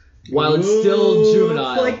Metroid, while it's still Ooh,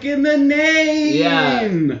 juvenile. It's like in the name.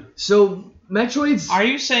 Yeah. So Metroid's... Are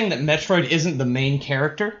you saying that Metroid isn't the main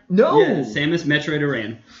character? No! Yeah, Samus Metroid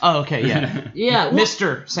Aran. Oh, okay, yeah. Yeah, well,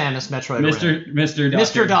 Mr. Samus Metroid. Mr. Doctor.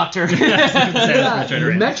 Mr. Doctor. Samus yeah, Metroid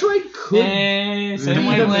Aran. Metroid could Hey, be same the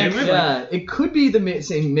wavelength. main, wavelength. yeah, it could be the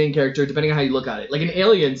same main character depending on how you look at it. Like in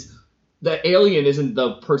Aliens, the alien isn't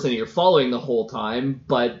the person that you're following the whole time,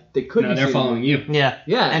 but they could No, be they're saying- following you. Yeah.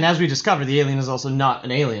 Yeah. And as we discovered, the alien is also not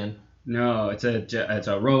an alien. No, it's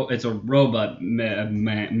a robot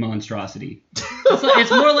monstrosity.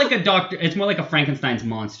 It's more like a doctor. It's more like a Frankenstein's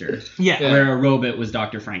monster, Yeah. where a robot was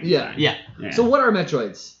Dr. Frankenstein. Yeah. So what are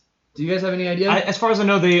Metroids? Do you guys have any idea? As far as I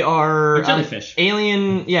know, they are They're jellyfish.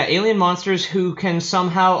 alien monsters who can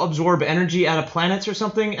somehow absorb energy out of planets or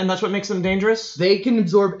something, and that's what makes them dangerous. They can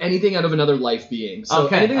absorb anything out of another life being. So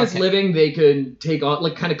Okay, anything that's okay. living, they can take on,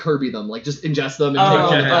 like kind of Kirby them, like just ingest them and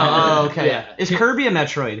take on. Okay. Yeah. Is Kirby a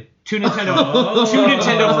Metroid? Two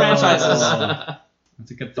Nintendo franchises.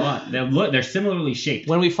 That's a good thought. They're similarly shaped.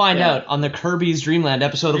 When we find out on the Kirby's Dream Land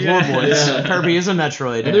episode of Lord Boys, Yeah. Kirby is a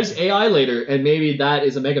Metroid. And there's AI later, and maybe that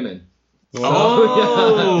is a Mega Man.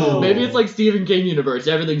 Oh. Yeah. Maybe it's like Stephen King universe.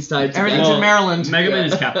 Everything's tied together. Everything's in Maryland. Mega Man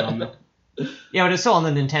is Capcom. Though. Yeah, but it's still on the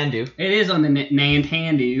Nintendo. It is on the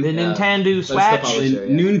Nintendo. The Nintendo the Switch. publisher. The Sure,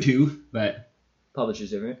 yeah. Noon 2, but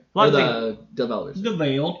Publishers, right? Well, Or I the developers. the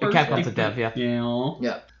veiled. Capcom's a dev, yeah. Yeah.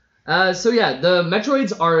 Yeah. So yeah, the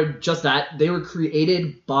Metroids are just that. They were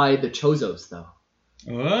created by the Chozos, though.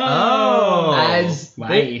 Oh. As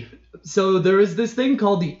Why? So there is this thing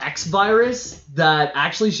called the X virus that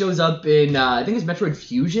actually shows up in I think it's Metroid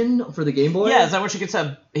Fusion for the Game Boy. Yeah, is that where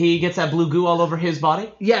he gets that blue goo all over his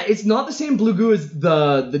body? Yeah, it's not the same blue goo as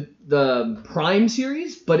the Prime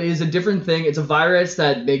series, but it is a different thing. It's a virus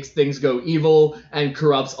that makes things go evil and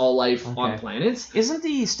corrupts all life on planets. Isn't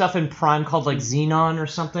the stuff in Prime called like Xenon or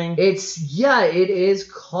something? It is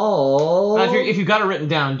called. If you got it written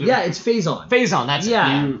down, do Yeah, it's Phazon. Phazon, that's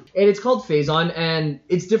Yeah, it. and it's called Phazon, and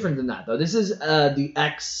it's different than that, though. This is the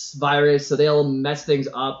X virus, so they'll mess things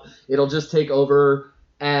up. It'll just take over,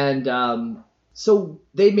 and so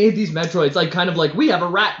they made these Metroids, like, kind of like, we have a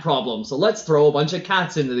rat problem, so let's throw a bunch of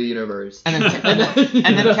cats into the universe. And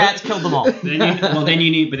then cats killed them all. Then you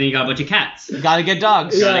got a bunch of cats. Gotta get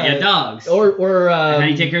dogs. Yeah. Gotta get dogs. Or How do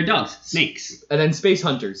you take care of dogs? Snakes. and then Space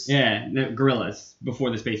Hunters. Yeah, no, gorillas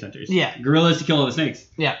before the space hunters. Yeah. Gorillas to kill all the snakes.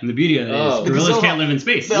 Yeah. And the beauty of it Oh. is gorillas Because can't live in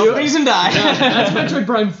space. They'll freeze and die. That's Metroid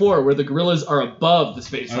Prime 4, where the gorillas are above the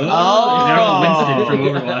Space Hunters. Oh. They're all Winston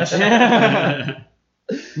from Overwatch.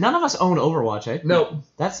 None of us own Overwatch, eh? No.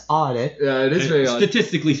 That's odd, eh? Yeah, it is very odd.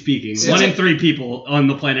 Statistically speaking, 1 in 3 people on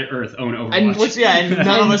the planet Earth own Overwatch. And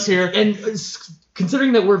none of us here. And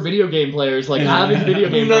considering that we're video game players, like having video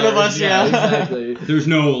game None of players, us, yeah. exactly. There's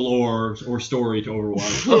no lore or story to Overwatch.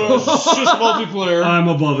 It's just multiplayer. I'm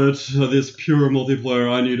above it. This pure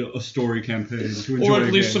multiplayer. I need a story campaign to enjoy. Or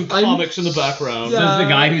at least some comics in the background. Yeah. Says the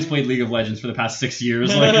guy who's played League of Legends for the past 6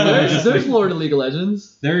 years. Like, There's lore to League of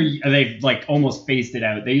Legends. they've like almost phased it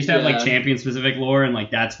out. They used to have like Yeah. champion specific lore, and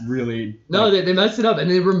like that's really No, like, they messed it up,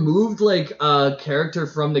 and they removed like a character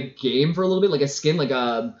from the game for a little bit, like a skin, like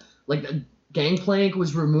Gangplank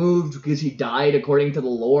was removed because he died according to the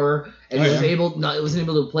lore, and it wasn't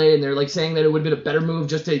able to play. And they're like saying that it would have been a better move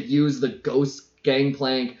just to use the Ghost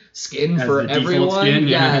Gangplank skin As for the default everyone. skin,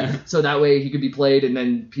 yeah. So that way he could be played, and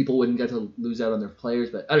then people wouldn't get to lose out on their players.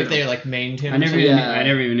 But I don't If know. they like mained him. I never Yeah.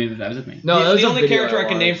 even knew that was a thing. No, that the was a only video character I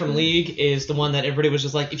can name watched. from League is the one that everybody was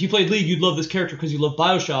just like, if you played League, you'd love this character because you love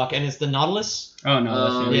Bioshock, and it's the Nautilus. Oh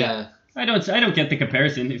no, that's Yeah. I don't get the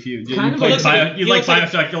comparison. If you Kind of play looks like he looks like-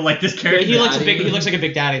 Bioshock, you'll like this Yeah, character. he looks Daddy. he looks like a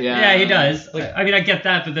big daddy. Yeah. Yeah, he does. Like- I mean, I get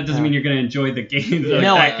that, but that doesn't mean you're gonna enjoy the game. Like,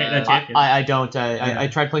 No, that champion. I don't. I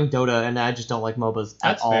tried playing Dota, and I just don't like MOBAs at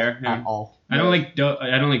That's all. fair, yeah. At all. I don't like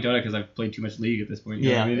Dota because I've played too much League at this point. You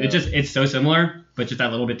know Yeah. what I mean? It's so similar, but just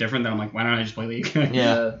that little bit different that I'm like, why don't I just play League?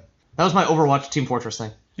 Yeah. That was my Overwatch Team Fortress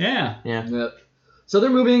thing. yeah. Yeah. Yep. So they're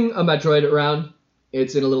moving a Metroid around.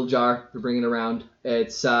 It's in a little jar. They're bringing it around.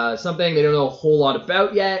 It's something they don't know a whole lot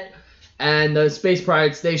about yet. And the Space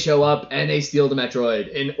Pirates, they show up and they steal the Metroid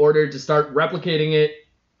in order to start replicating it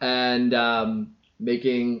and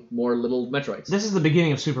making more little Metroids. This is the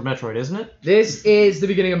beginning of Super Metroid, isn't it? This is the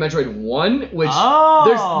beginning of Metroid 1, which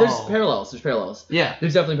Oh! there's parallels. There's parallels. Yeah.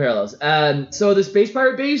 There's definitely parallels. So the Space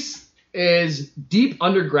Pirate base is deep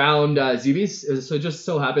underground Zebes. So it just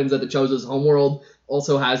so happens that the Chozo's homeworld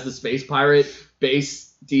also has the Space Pirate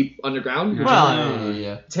base deep underground. Which Well, is,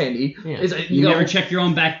 it's handy. Yeah. It's, You know, never check your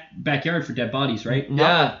own backyard for dead bodies, right?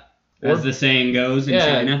 Yeah. As the saying goes in Yeah.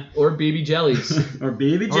 China. Or baby jellies. Or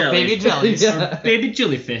baby Or jelly. baby jellies. Yeah. Baby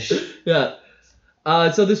jellyfish. Yeah.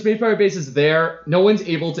 So the Space Pirate base is there. No one's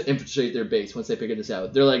able to infiltrate their base once they figure this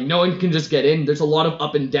out. They're like, no one can just get in. There's a lot of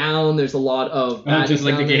up and down. There's a lot of just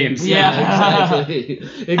like the games. Yeah, exactly.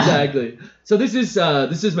 Exactly. So this is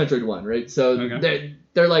Metroid 1, right? So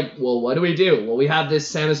they're like, well, what do we do? Well, we have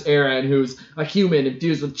this Samus Aran who's a human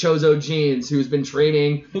infused with Chozo genes who's been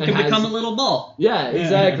training. Who can become a little ball. Yeah,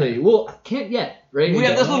 exactly. Well, can't yet. Right? We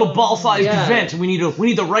have this little ball-sized vent. We need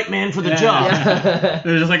the right man for the job. Yeah.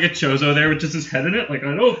 There's just like a Chozo there with just his head in it. Like,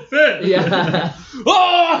 I don't fit. Yeah.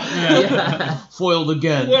 Yeah. Foiled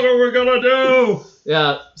again. What are we gonna do?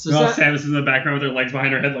 Yeah. So Samus is in the background with her legs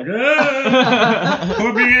behind her head, like, ah,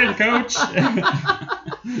 put me in, coach.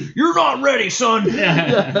 You're not ready, son.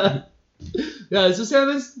 Yeah. So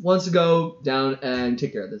Samus wants to go down and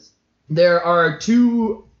take care of this. There are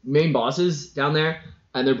 2 main bosses down there.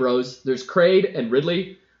 And they're bros. There's Kraid and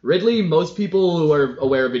Ridley. Ridley, most people who are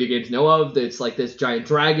aware of video games know of. It's like this giant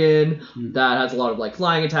dragon that has a lot of like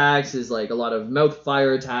flying attacks, is like a lot of mouth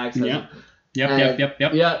fire attacks. Yep.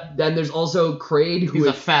 Yeah. Then there's also Kraid, who He's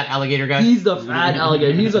a fat alligator guy. He's the fat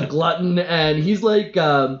alligator. He's a glutton, and he's like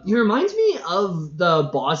he reminds me of the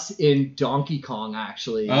boss in Donkey Kong,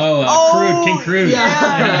 actually. Crude, King Crude.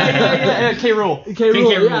 Yeah. K. Rool. K.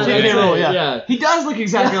 Rool, yeah. He does look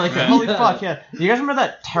exactly like that. Holy fuck, yeah. You guys remember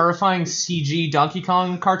that terrifying CG Donkey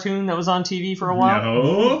Kong cartoon that was on TV for a while?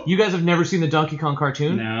 No. You guys have never seen the Donkey Kong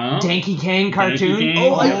cartoon? No. Donkey Kang cartoon? Donkey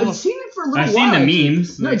Kang. I've seen it for a little I've while. seen the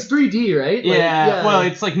memes. No, it's 3D, right? Yeah. Well,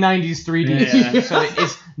 it's like 90s 3D. Yeah. So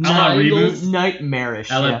it's reboot?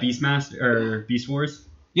 nightmarish. I love Beastmaster or Beast Wars.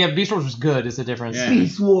 Yeah, Beast Wars was good, is the difference. Yeah.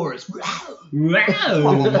 Beast Wars.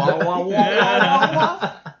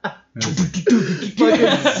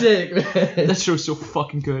 Fucking sick, man. That show's so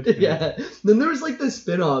fucking good. Yeah. Then there's like the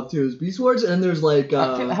spin-off too. It's Beast Wars, and there's like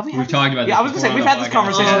Have we We've talked about this. Yeah, I was gonna say we've had this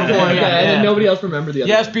conversation okay, before. okay, Yeah, and then yeah. nobody else remembered the other.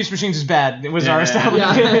 Yes, Beast Machines is bad. It was our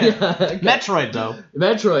establishment. Okay. Metroid though.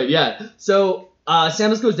 Metroid, yeah. So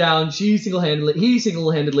Samus goes down. He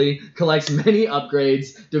single-handedly collects many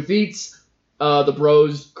upgrades, defeats the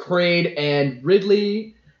bros, Kraid and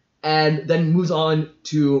Ridley, and then moves on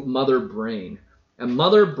to Mother Brain. And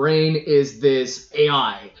Mother Brain is this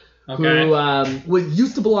AI who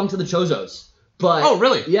used to belong to the Chozos. But Oh,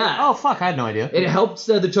 really? Yeah. Oh, fuck, I had no idea. It helps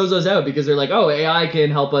the Chozos out because they're like, oh, AI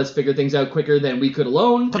can help us figure things out quicker than we could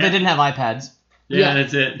alone. But they didn't have iPads. Yeah,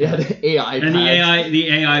 that's it. Yeah, the AI. And the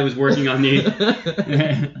AI was working on the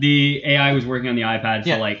the AI was working on the iPad,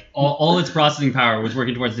 so like all its processing power was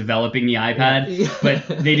working towards developing the iPad, but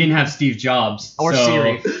they didn't have Steve Jobs or so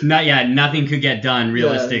Siri. Nothing could get done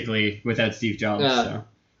realistically without Steve Jobs. Yeah. So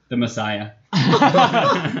the Messiah.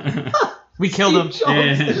 We killed him.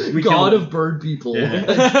 Jobs, we God killed him. of bird people.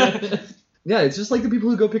 Yeah, it's just like the people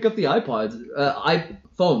who go pick up the iPods,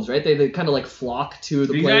 iPhones, right? They kind of like flock to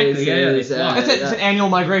the Exactly, places. yeah, they flock. It's an annual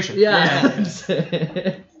migration. Yeah.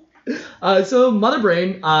 So Mother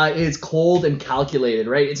Brain is cold and calculated,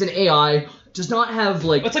 right? It's an AI, does not have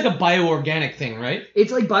like... It's like a bioorganic thing, right?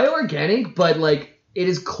 It's like bioorganic, but like it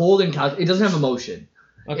is cold and calculated. It doesn't have emotion.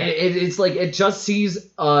 Okay. It's like it just sees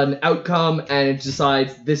an outcome and it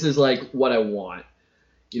decides this is like what I want,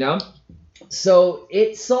 you know? So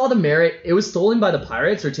it saw the merit. It was stolen by the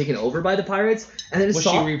pirates or taken over by the pirates, and then it Was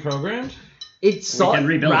saw. she reprogrammed? It saw. can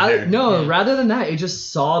rebuild her. Rather than that, it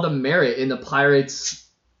just saw the merit in the pirates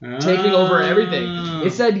taking over everything.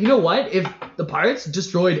 It said, you know what? If the pirates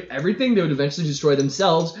destroyed everything, they would eventually destroy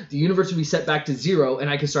themselves. The universe would be set back to zero, and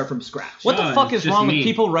I could start from scratch. What the Oh, fuck it's is just wrong me. with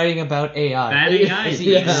people writing about AI? Bad AI. It's the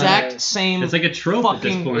Yeah. exact same. It's like a trope at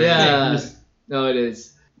this fucking- point. Yeah. No, it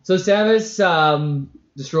is. So Samus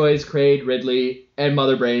destroys Kraid, Ridley, and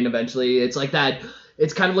Mother Brain eventually. It's like that.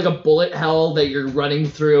 It's kind of like a bullet hell that you're running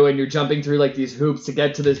through and you're jumping through like these hoops to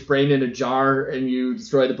get to this brain in a jar, and you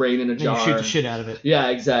destroy the brain in a And jar. you shoot the shit out of it Yeah,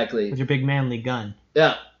 exactly. with your big manly gun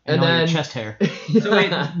Yeah. and And all then your chest hair. So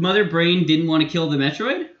wait, Mother Brain didn't want to kill the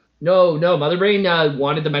Metroid? No, Mother Brain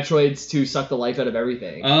wanted the Metroids to suck the life out of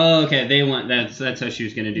everything. Oh, okay. They want that's how she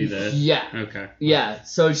was gonna do this. Yeah. Okay. Yeah.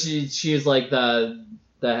 So she is like the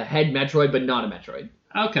head Metroid, but not a Metroid.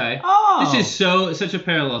 Okay. Oh, This is such a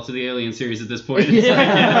parallel to the Alien series at this point.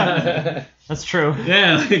 Yeah. that's true.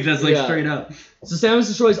 Yeah, like that's like Yeah. straight up. So Samus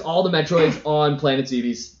destroys all the Metroids on Planet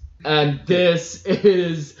Zebes, and this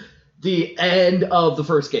is the end of the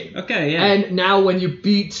first game. Okay, yeah. And now when you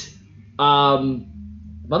beat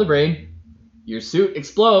Mother Brain, your suit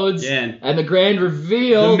explodes, Yeah. and the grand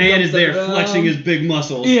reveal. the man comes is there around. flexing his big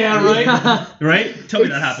muscles. Yeah, right. Yeah. Right? Tell me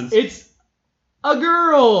that happens. It's a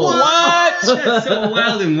girl. What? It's just so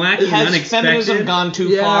wild and wacky and Has unexpected. feminism gone too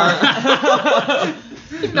Yeah. far?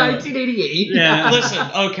 1988. Yeah. Listen,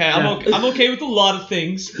 okay, I'm okay with a lot of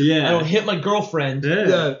things. Yeah. I don't hit my girlfriend.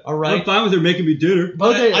 Yeah. All right. I'm fine with her making me dinner.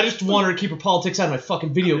 But Okay. I just want her to keep her politics out of my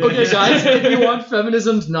fucking video game. Okay, guys, if you want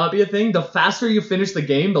feminism to not be a thing, the faster you finish the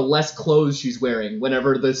game, the less clothes she's wearing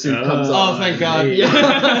whenever the suit comes Oh, off. thank God.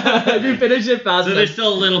 Yeah. If you finish it fast So enough. there's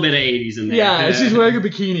still a little bit of 80s in there. Yeah, she's wearing a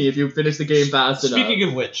bikini if you finish the game fast enough. Speaking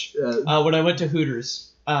of which, Yeah. when I went to Hooters,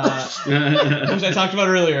 which I talked about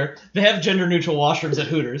earlier, they have gender-neutral washrooms at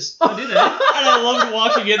Hooters. I did that. And I loved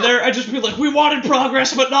walking in there. I'd just be like, we wanted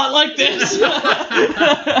progress, but not like this.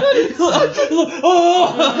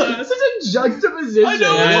 Oh, Such a juxtaposition. I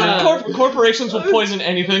know. Yeah. Like corporations will poison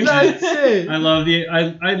anything. That's it. I love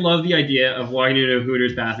the idea of walking into a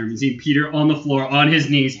Hooters bathroom and seeing Peter on the floor on his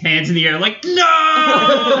knees, hands in the air, like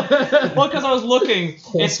no. Well, because I was looking.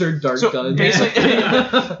 Holstered dart gun.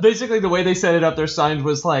 Basically, the way they set it up, their sign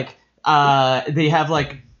was like, they have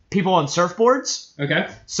like people on surfboards. Okay.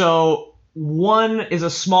 So one is a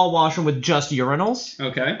small washroom with just urinals,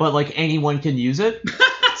 Okay. but like anyone can use it.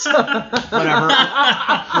 Whatever.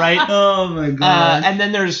 Right? Oh my god. And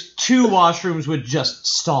then there's two washrooms with just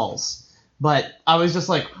stalls. But I was just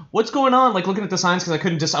like, what's going on? Like looking at the signs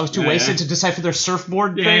because I was too wasted to decipher their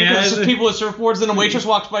surfboard thing. Yeah, It's just people with surfboards. Then a waitress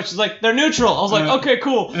walks by. She's like, they're neutral. I was like, okay,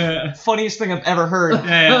 cool. Funniest thing I've ever heard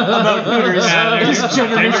about Hooters. Is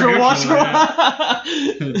gender neutral washroom.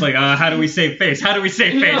 It's like, how do we save face? How do we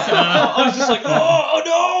save face? I was just like, oh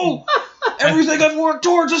no! Everything I've worked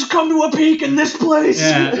towards has come to a peak in this place.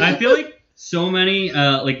 Yeah, I feel like so many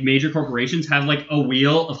like major corporations have like a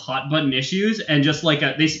wheel of hot button issues, and just like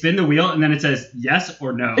they spin the wheel, and then it says yes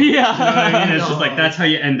or no. Yeah. You know what I mean? It's just like that's how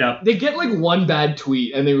you end up. They get like one bad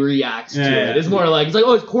tweet and they react to Yeah. it. It's more like, it's like,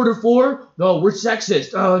 oh, it's Q4? No, we're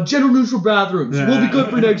sexist. Gender neutral bathrooms. Yeah. We'll be good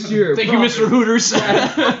for next year. Thank you, Mr. Hooters.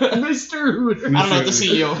 Mr. Hooters. I don't know what the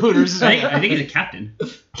CEO of Hooters. I think he's a captain.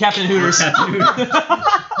 Captain Hooters. Captain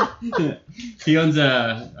Hooters. He owns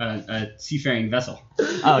a seafaring vessel.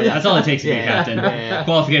 Oh yeah. That's all it takes to be a captain. Yeah.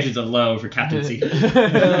 Qualifications are low for captaincy.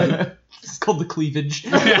 It's called the cleavage.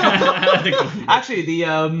 Actually,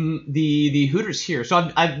 the Hooters here. So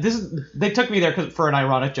they took me there for an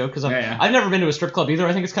ironic joke because I've never been to a strip club either.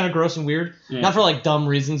 I think it's kind of gross and weird. Yeah. Not for like dumb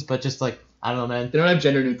reasons, but just like I don't know, man. They don't have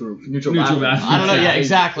gender neutral bathrooms. I don't know. Yeah,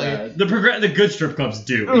 exactly. The good strip clubs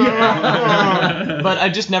do. But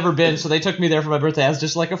I've just never been, so they took me there for my birthday as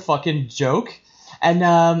just like a fucking joke. And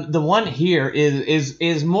the one here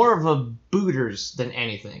is more of a booters than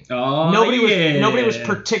anything. Oh, Nobody was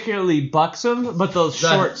particularly buxom, but those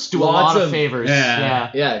shorts do a lot of favors.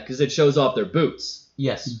 Yeah. Yeah, because it shows off their boots.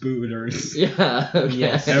 Yes. Booters. Yeah. Okay.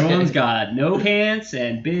 Yes. Everyone's got no pants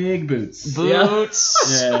and big boots.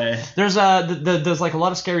 Boots. Yeah. There's there's like a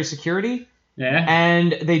lot of scary security. Yeah.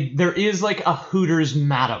 And there is like a Hooters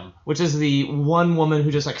madam, which is the one woman who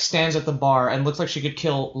just like stands at the bar and looks like she could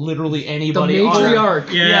kill literally The anybody.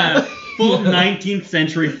 matriarch. Yeah. Full 19th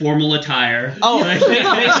century formal attire. Oh,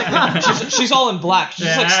 basically, she's all in black. She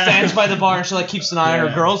just like stands by the bar and she like keeps an eye on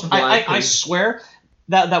her girls. I swear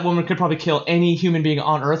that woman could probably kill any human being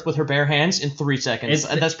on Earth with her bare hands in 3 seconds.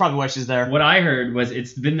 That's probably why she's there. What I heard was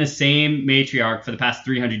it's been the same matriarch for the past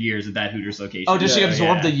 300 years at that Hooters location. Oh, does she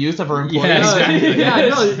absorb the youth of her employees? Yeah, exactly. Yeah,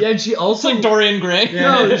 no, and she also It's like Dorian Gray.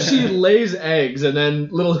 No, she lays eggs and then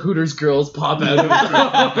little Hooters girls pop out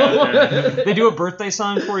of it. They do a birthday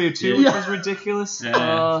song for you too, which was ridiculous.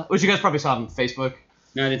 Yeah. Which you guys probably saw on Facebook.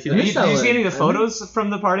 No, I didn't see I that. missed Did you that see any of one. the photos from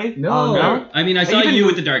the party? No. Oh, no? I mean, I saw You've been you mo-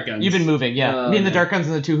 with the dart guns. You've been moving, yeah. Me and the Dark Guns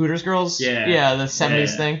and the two Hooters girls. Yeah. Yeah, the 70s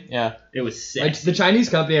Yeah. thing. Yeah. It was sick. Like, the Chinese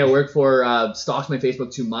company I work for stalks my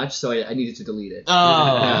Facebook too much, so I needed to delete it.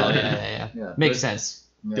 Oh, Yeah. yeah. Makes sense.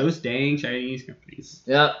 Those dang Chinese companies.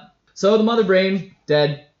 Yeah. So the mother brain,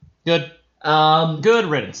 dead. Good. Um, Good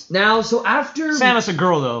riddance. now, so after... Samus a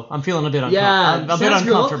girl, though. I'm feeling a bit Yeah, a bit Samus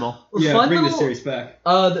girl. uncomfortable. Fun little-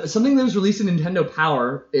 back. something that was released in Nintendo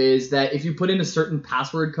Power is that if you put in a certain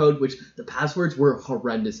password code, which the passwords were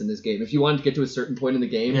horrendous in this game. If you wanted to get to a certain point in the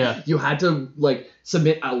game, you had to like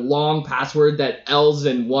submit a long password that L's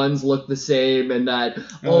and 1s looked the same and that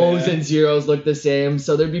O's and 0s looked the same.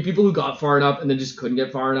 So there'd be people who got far enough and then just couldn't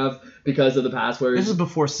get far enough because of the passwords. This is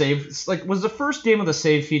before save. Like, was the first game with a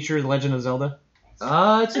save feature The Legend of Zelda?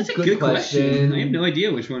 It's That's a good question. I have no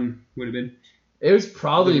idea which one would have been. It was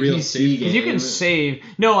probably The a real PC save- game. Because you can save.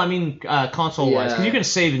 No, I mean console-wise. Because you can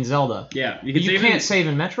save in Zelda. Yeah. But you can't save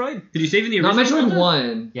in Metroid? Did you save in the Not original? Metroid Zelda?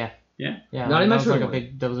 1. Yeah. Yeah, Not in that was Metroid like a one.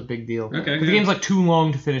 big. That was a big deal. Okay, 'Cause good. the game's like too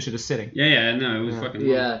long to finish it as sitting. Yeah, no, it was fucking long.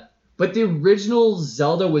 Yeah. But the original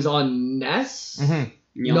Zelda was on NES, Mm-hmm.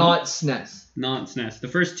 Yeah. not SNES. not SNES. The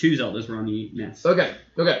first 2 Zeldas were on the NES. Okay.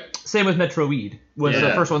 Same with Metroid. Was the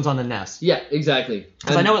Yeah. first one's on the NES. Yeah, exactly.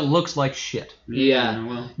 Because I know it looks like shit. Yeah.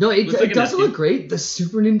 Well, No, it looks like a doesn't NES look great. The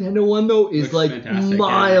Super Nintendo one though is Looks like fantastic,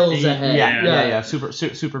 miles yeah. ahead. Yeah. Super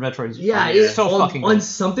Metroid's It's so on, fucking on good.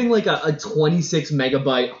 something like a 26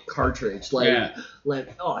 megabyte cartridge. Like, Yeah.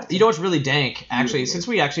 it's You know what's really dank, actually, since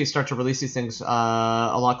we actually start to release these things a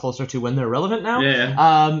lot closer to when they're relevant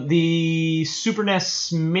now, the Super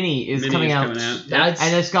NES Mini is coming out. That's,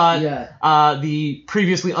 And it's got the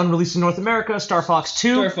previously unreleased in North America, Star Fox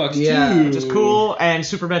 2, Star Fox 2. Yeah. which is cool, and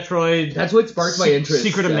Super Metroid. That's what sparked my interest.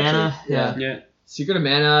 Secret of Mana, actually. Yeah. Secret of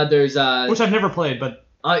Mana. There's which I've never played, but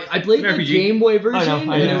I played the RPG. Game Boy version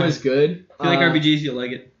I and know. it was good. If you like RPGs, you'll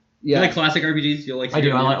like it. Yeah. You like classic RPGs, you'll like I do.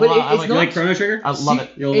 Secret of I like. Mana. But Well, I it's like You not- like Chrono Trigger? I love it.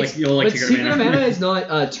 You'll like But Secret of Mana. is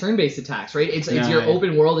not turn-based attacks, right? It's No, your yeah.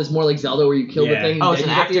 open world. It's more like Zelda where you kill the Yeah. thing. Oh, and it's an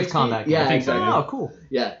then you get the active XP. combat game. Yeah, I think so, exactly. Oh, cool.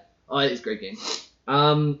 Yeah. Oh, it's a great game.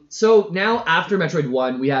 So now after Metroid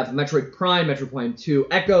 1, we have Metroid Prime, Metroid Prime 2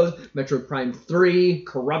 Echoes, Metroid Prime 3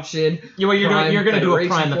 Corruption. You're going to do a Federation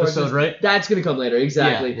Prime Forces. episode, right? That's going to come later,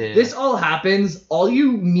 exactly. Yeah. This all happens. All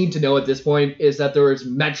you need to know at this point is that there was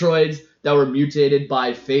Metroids that were mutated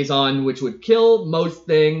by Phazon, which would kill most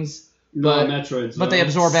things. But Metroids. But they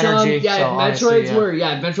absorb some- energy. Yeah, so obviously,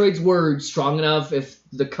 Metroids were strong enough if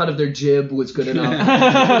the cut of their jib was good enough.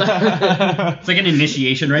 It's like an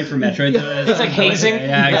initiation, right, for Metroids. Yeah. It's like hazing.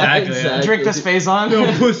 Yeah, exactly. exactly. Drink this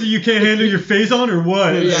Phazon. pussy, you can't handle your phase on or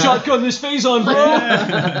what? Yeah. Shotgun this Phazon,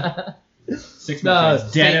 bro. 6 No,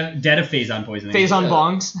 Metroids. Dead of phase-on poisoning. Phazon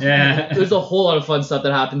bongs. Yeah. There's a whole lot of fun stuff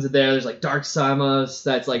that happens in there. There's like Dark Samus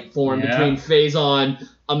that's like formed Yeah. between Phazon,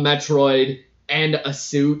 a Metroid, and a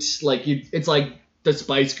suit. Like it's like the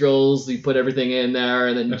Spice Girls. You put everything in there,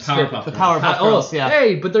 and then The you Powerpuff The Girls. Powerpuff Girls, yeah.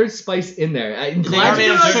 Hey, but there's spice in there. They are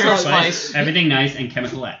made of sugar spice. Everything nice and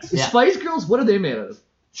chemical X. Yeah. Spice Girls, what are they made of?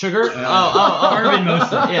 Sugar? Carbon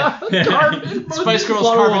mostly. Yeah. Carbon. Spice Girls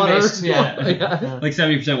Water, carbon water. based. Yeah. Yeah. Like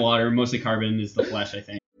 70% water, mostly carbon is the flesh, I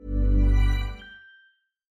think.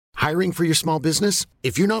 Hiring for your small business?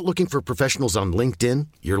 If you're not looking for professionals on LinkedIn,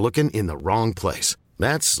 you're looking in the wrong place.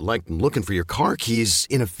 That's like looking for your car keys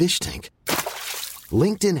in a fish tank.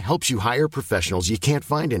 LinkedIn helps you hire professionals you can't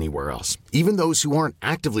find anywhere else, even those who aren't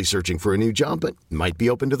actively searching for a new job but might be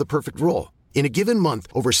open to the perfect role. In a given month,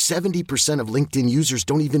 over 70% of LinkedIn users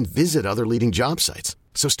don't even visit other leading job sites.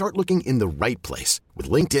 So start looking in the right place. With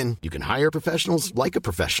LinkedIn, you can hire professionals like a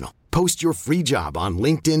professional. Post your free job on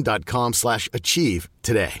linkedin.com/achieve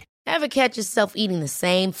today. Ever catch yourself eating the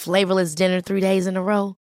same flavorless dinner 3 days in a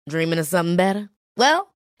row? Dreaming of something better?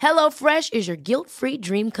 Well, HelloFresh is your guilt-free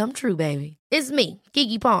dream come true, baby. It's me,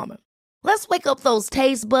 Keke Palmer. Let's wake up those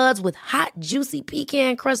taste buds with hot, juicy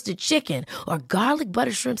pecan-crusted chicken or garlic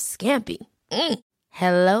butter shrimp scampi.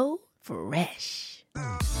 Hello Fresh.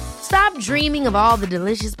 Stop dreaming of all the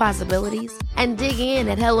delicious possibilities and dig in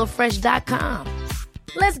at HelloFresh.com.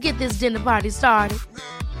 Let's get this dinner party started.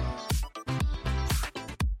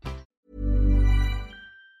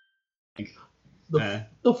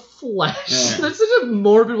 The flesh. Yeah. That's such a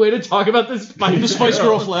morbid way to talk about this The Spice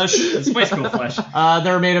Girl flesh. Spice Girl flesh.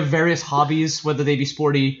 They're made of various hobbies, whether they be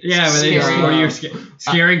sporty, Yeah, when they scary. sporty or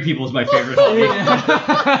scaring people is my favorite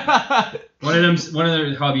hobby. One of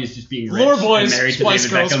their hobbies is just being rich Lore and Boys married to Spice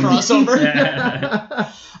David Girls Beckham. crossover.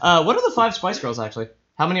 Yeah. What are the 5 Spice Girls, actually?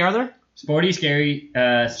 How many are there? Sporty, scary,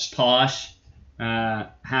 posh,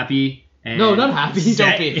 happy, and No, not happy.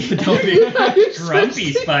 Dopey. Dopey.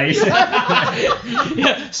 Grumpy Spice.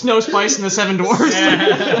 Yeah, Snow Spice and the 7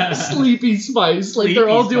 Dwarfs. Sleepy Spice. Like Sleepy they're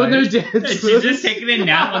all doing their Spice. dance. She's just taking a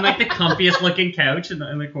nap on like the comfiest looking couch in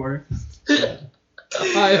the corner.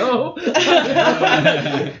 Hi-ho.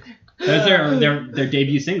 That's their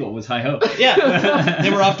debut single was Hi Ho. Yeah, they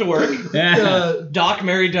were off to work. Yeah. Doc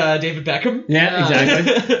married David Beckham. Yeah,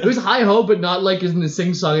 exactly. It was hi-ho, but not like in the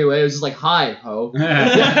sing-songy way. It was just like, hi-ho.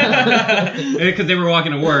 Because they were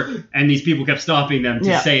walking to work, and these people kept stopping them to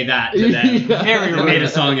Yeah. say that to them. Yeah. Very They made a rude.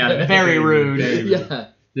 song out of it. Very rude. Very rude. Yeah.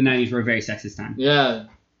 The 90s were a very sexist time. Yeah.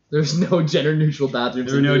 There's no gender-neutral bathrooms.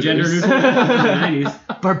 There were in no gender theaters. neutral in the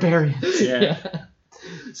 90s. Barbarians. Yeah.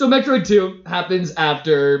 So Metroid 2 happens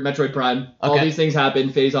after Metroid Prime. All Okay. these things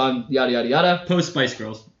happen. Phazon, yada, yada, yada. Post Spice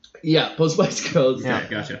Girls. Yeah, post Spice Girls. Yeah,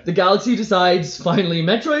 gotcha. The galaxy decides, finally,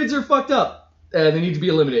 Metroids are fucked up. And they need to be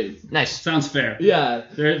eliminated. Nice. Sounds fair. Yeah.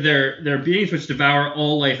 They're beings which devour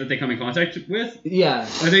all life that they come in contact with. Yeah.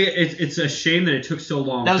 I think it's a shame that it took so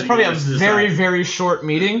long. That was for the probably a universe to very, decide. very short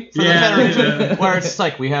meeting for Yeah. the Federation, where it's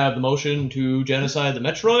like, we have the motion to genocide the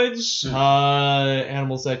Metroids,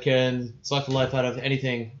 animals that can suck the life out of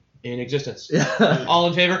anything in existence. Yeah. All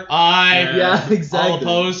in favor? Aye. Yeah, exactly. All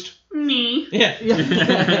opposed? Me. Yeah.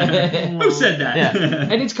 Who said that? Yeah.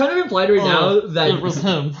 And it's kind of implied right now that it was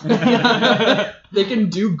him. they can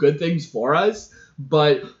do good things for us,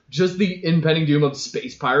 but just the impending doom of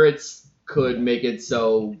space pirates could make it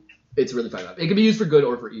so it's really fucked up. It can be used for good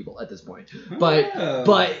or for evil at this point. But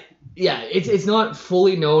yeah, it's not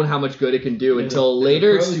fully known how much good it can do until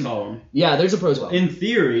later. Pros column. Yeah, there's a pros column. In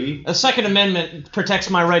theory, The Second Amendment protects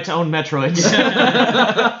my right to own Metroids.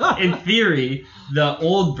 in theory, the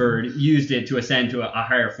old bird used it to ascend to a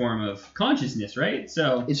higher form of consciousness, right?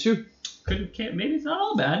 So It's true. maybe it's not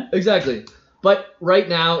all bad. Exactly. But right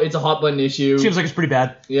now, it's a hot button issue. Seems like it's pretty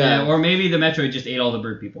bad. Yeah. Or maybe the Metroid just ate all the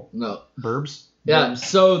bird people. No. Burbs. Yeah,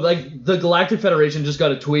 so like the Galactic Federation just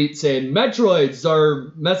got a tweet saying Metroids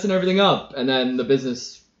are messing everything up, and then the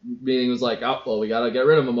business meeting was like, oh well, we gotta get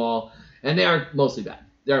rid of them all, and they are mostly bad.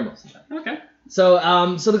 Okay. So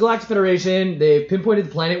the Galactic Federation, they've pinpointed the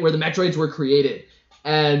planet where the Metroids were created,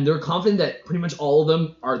 and they're confident that pretty much all of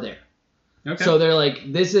them are there. Okay. So they're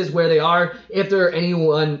like, this is where they are. If there are any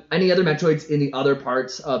other Metroids in the other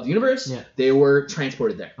parts of the universe, they were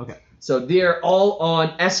transported there. Okay. So they're all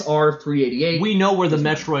on SR-388. We know where the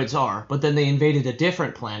Metroids are, but then they invaded a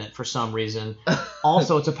different planet for some reason.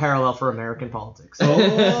 Also, it's a parallel for American politics.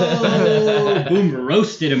 Oh, boom,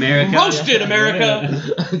 roasted America. Roasted America!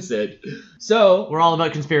 That's it. So we're all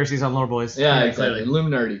about conspiracies on Lore Boys. Yeah, exactly.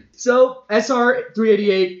 Illuminati. So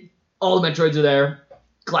SR-388, all the Metroids are there.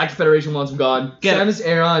 Galactic Federation wants them gone. Samus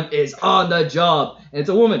Aran is on the job, and it's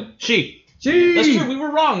a woman. She. That's true. We were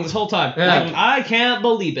wrong this whole time. Yeah. I can't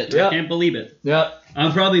believe it. I can't believe it. Yeah.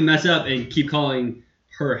 I'll probably mess up and keep calling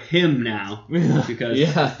her him now because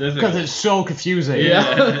it's difficult. Because it's so confusing.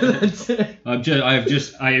 Yeah. I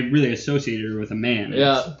really associated her with a man.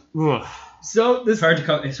 Yeah. So this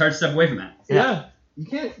it's hard to step away from that. Yeah.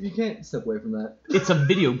 You can't step away from that. It's a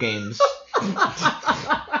video games.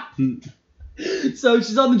 So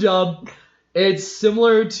she's on the job. It's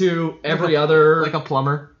similar to every other... Like a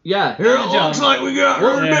plumber. Yeah. Here it looks like we got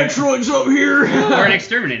Metroids up here. Or an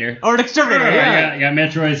exterminator. Yeah. You got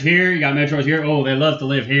Metroids here, you got Metroids here. Oh, they love to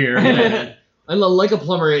live here. And like a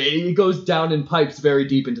plumber, it goes down in pipes very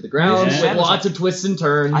deep into the ground with lots of twists and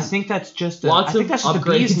turns. I think that's just lots of the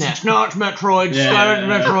upgrades. bee's nest. No, it's Metroids.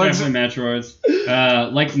 Metroids. Definitely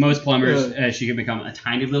Metroids. Like most plumbers, she can become a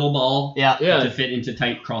tiny little ball to fit into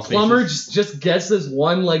tight crawl spaces. Plumber just gets this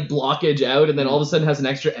one blockage out, and then all of a sudden has an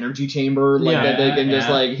extra energy chamber that they can just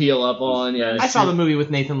heal up on. Yeah, I saw the movie with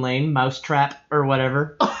Nathan Lane, Mousetrap or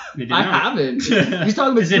whatever. I haven't. He's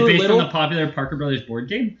talking about Is it based on the popular Parker Brothers board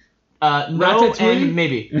game? No, and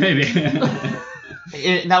maybe.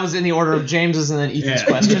 That was in the order of James's and then Ethan's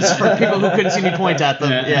questions for people who couldn't see me point at them.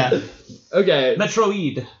 Yeah. Okay.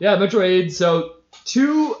 Metroid. Yeah, Metroid. So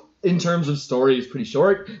 2 in terms of story is pretty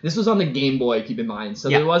short. This was on the Game Boy, keep in mind. So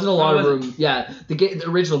there wasn't a lot of room. Yeah, the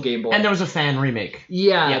original Game Boy. And there was a fan remake.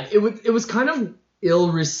 Yeah. It was kind of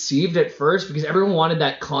ill received at first because everyone wanted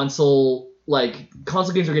that console.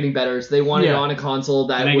 Console games were getting better, so they wanted it on a console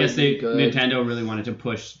that would be good. Nintendo really wanted to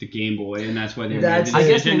push the Game Boy, and that's why they I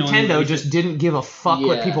guess Nintendo just didn't give a fuck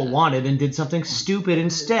what people wanted and did something stupid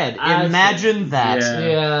instead. Imagine that.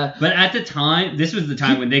 Yeah. But at the time, this was the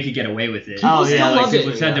time when they could get away with it. People still loved it.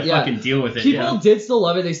 People had to fucking deal with it. People did still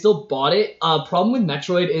love it. They still bought it. Problem with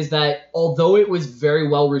Metroid is that although it was very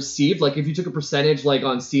well received, if you took a percentage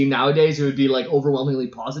on Steam nowadays, it would be overwhelmingly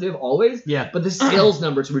positive always. Yeah. But the sales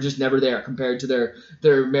numbers were just never there compared to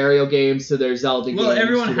their Mario games, to their Zelda games. Well,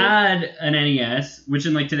 everyone had an NES, which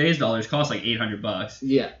in today's dollars costs $800.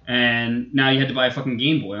 Yeah. And now you had to buy a fucking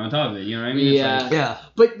Game Boy on top of it. You know what I mean? Yeah.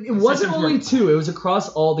 But it wasn't only 2. It was across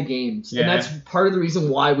all the games. Yeah. And that's part of the reason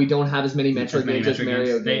why we don't have as many Metroid games as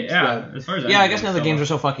Mario games. As far as I guess now the games are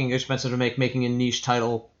so fucking expensive to making a niche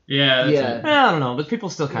title. Yeah, that's it. I don't know, but people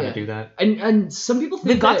still kind of do that. And some people think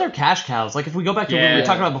they've got their cash cows. If we go back to what we were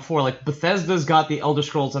talking about before, Bethesda's got the Elder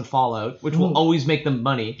Scrolls and Fallout, which will always make them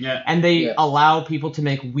money. Yeah. And they allow people to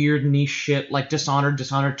make weird niche shit like Dishonored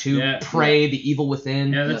 2, Prey, The Evil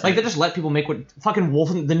Within. Yeah, they just let people make what fucking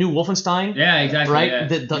the new Wolfenstein. Yeah, exactly.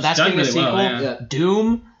 Right? Yeah. That's getting a sequel. Well,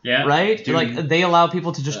 Doom. Yeah. Right? Doom. They allow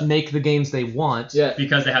people to just make the games they want. Yeah.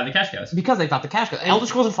 Because they have the cash cows. Because they got the cash cows. Elder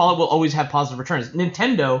Scrolls and Fallout will always have positive returns.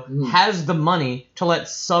 Nintendo has the money to let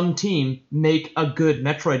some team make a good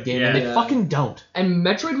Metroid game, and they fucking don't. And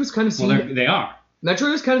Metroid was kind of seen... Well, they are.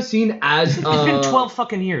 Metroid was kind of seen as... It's been 12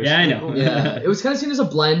 fucking years. Yeah, I know. Yeah. It was kind of seen as a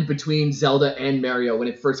blend between Zelda and Mario when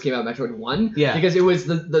it first came out, Metroid 1. Yeah. Because it was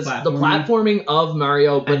the platforming of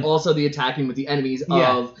Mario, but also the attacking with the enemies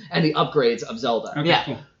and the upgrades of Zelda. Okay,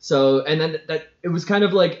 cool. So, and then that it was kind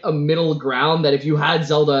of like a middle ground that if you had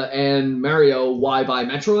Zelda and Mario, why buy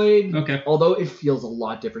Metroid? Okay. Although it feels a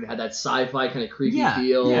lot different. It had that sci-fi kind of creepy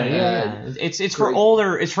feel. Yeah. It's for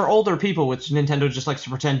older people, which Nintendo just likes to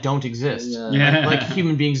pretend don't exist. Yeah. Like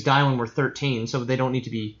human beings die when we're 13, so they don't need to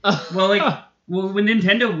be. Well, when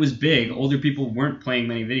Nintendo was big, older people weren't playing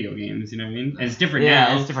many video games, you know what I mean? And it's different now.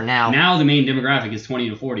 Yeah, it's different now. Now the main demographic is 20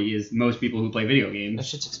 to 40, is most people who play video games. That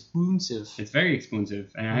shit's expensive. It's very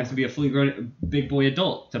expensive, and I have to be a fully grown big boy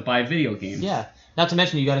adult to buy video games. Yeah. Not to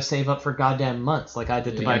mention, you got to save up for goddamn months, like I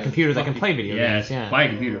did to buy a computer that can play video games. Yeah, buy a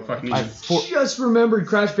computer. Fuck me. I just remembered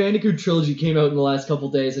Crash Bandicoot Trilogy came out in the last couple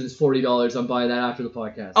days, and it's $40. I'm buying that after the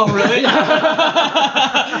podcast. Oh, really?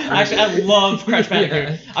 Actually, I love Crash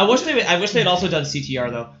Bandicoot. I wish they had also done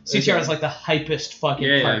CTR, though. CTR is like the hypest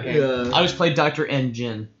fucking card game. Yeah. I always played Dr. N.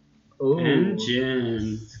 Jin. N.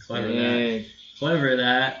 Jin. Clever that. Clever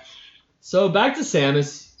that. So back to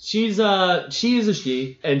Samus. She is a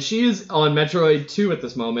she, and she is on Metroid 2 at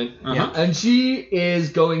this moment. And she is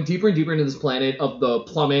going deeper and deeper into this planet of the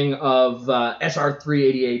plumbing of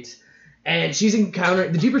SR388. And she's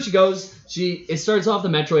encountering, the deeper she goes, it starts off the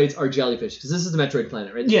Metroids are jellyfish, because this is the Metroid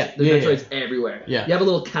planet, right? Yeah. There's Metroids everywhere. Yeah. You have a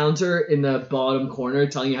little counter in the bottom corner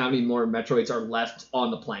telling you how many more Metroids are left on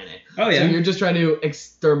the planet. Oh, yeah. So you're just trying to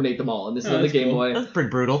exterminate them all. And this is on the Game Boy. That's pretty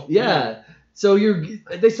brutal. Yeah. So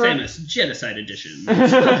they start... Samus Genocide Edition.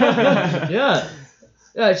 Yeah,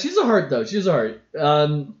 she's a heart, though. She's a heart.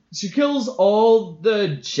 She kills all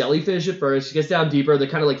the jellyfish at first. She gets down deeper. They're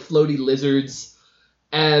kind of like floaty lizards.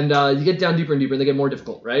 And you get down deeper and deeper, and they get more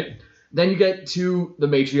difficult, right? Then you get to the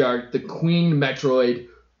matriarch, the Queen Metroid.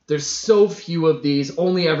 There's so few of these.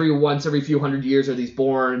 Only every few hundred years are these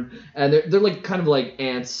born. And they're like kind of like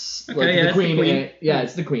ants. Okay, like yeah, the Queen. it's the Queen.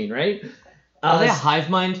 It's the Queen, right? Are they a hive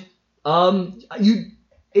mind?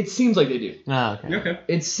 It seems like they do. Oh, okay.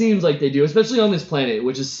 It seems like they do, especially on this planet,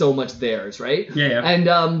 which is so much theirs, right? Yeah.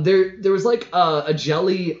 And there was like a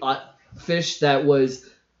jelly fish that was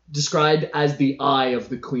described as the eye of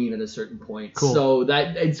the queen at a certain point. Cool. So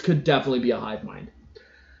that it could definitely be a hive mind.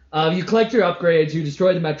 You collect your upgrades, you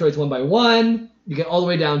destroy the Metroids one by one, you get all the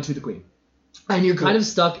way down to the queen. And you're kind of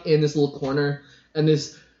stuck in this little corner, and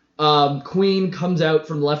this queen comes out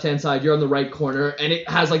from the left-hand side, you're on the right corner, and it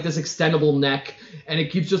has like this extendable neck, and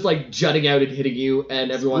it keeps just like jutting out and hitting you,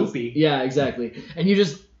 and everyone's... Spoopy. Yeah, exactly. And you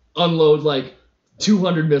just unload like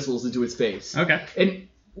 200 missiles into its face. Okay. And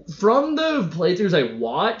from the playthroughs I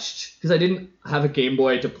watched, because I didn't have a Game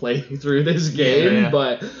Boy to play through this game,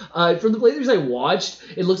 but from the playthroughs I watched,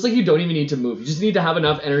 it looks like you don't even need to move. You just need to have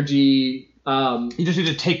enough energy. You just need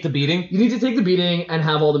to take the beating? You need to take the beating and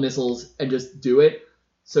have all the missiles and just do it.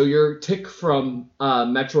 So your tick from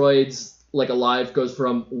Metroids like alive goes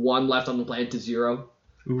from 1 left on the planet to 0.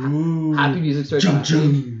 Ooh. Happy music starts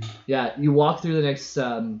happening. Yeah, you walk through the next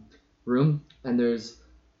room, and there's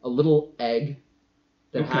a little egg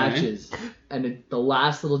that hatches, and the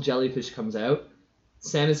last little jellyfish comes out.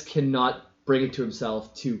 Samus cannot bring it to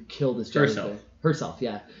himself to kill this jellyfish. Herself,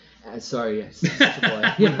 yeah. Sorry, yes. Such a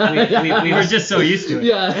boy. We were just so used to it.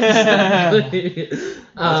 Yeah, exactly. Let's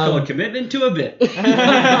call a commitment to a bit.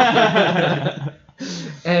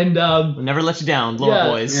 And we'll never let you down,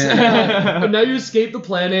 Lord boys. And now you escape the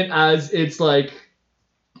planet as it's like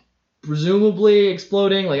presumably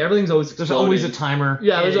exploding. Like everything's always exploding. There's always a timer.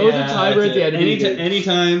 Yeah, there's always a timer at the end of the game.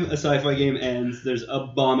 Anytime a sci-fi game ends, there's a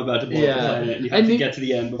bomb about to blow up the planet, and you have to get to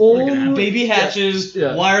the end before it can happen. Baby hatches,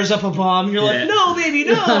 wires up a bomb, and you're like, no, baby,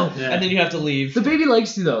 no! And then you have to leave. The baby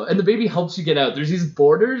likes you, though, and the baby helps you get out. There's these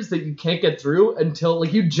borders that you can't get through until,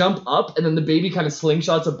 like, you jump up, and then the baby kind of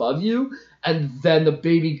slingshots above you, and then the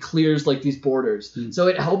baby clears, like, these borders. So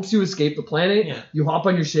it helps you escape the planet. Yeah. You hop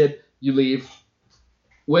on your ship, you leave.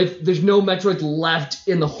 There's no Metroid left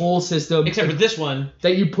in the whole system. Except for this one.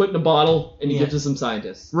 That you put in a bottle and you give to some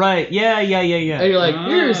scientists. Right, yeah. And you're like,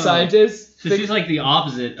 here, scientists. So she's like the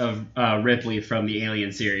opposite of Ripley from the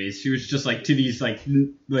Alien series. She was just like to these like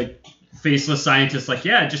faceless scientists like,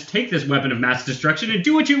 yeah, just take this weapon of mass destruction and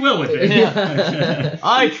do what you will with it. Yeah.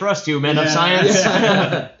 I trust you, men of science.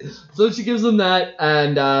 Yeah. So she gives them that,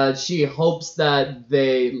 and she hopes that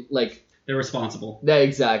they're responsible. Yeah,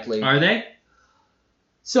 exactly. Are they?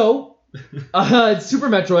 So, Super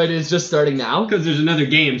Metroid is just starting now. Because there's another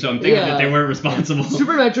game, so I'm thinking that they weren't responsible.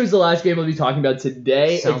 Super Metroid's the last game we'll be talking about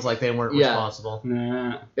today. Sounds like they weren't responsible.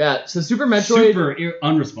 Nah. Yeah, so Super Metroid... Super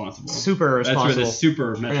unresponsible. Super responsible. That's where the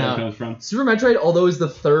Super Metroid comes from. Super Metroid, although is the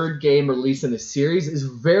third game released in the series, is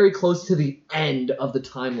very close to the end of the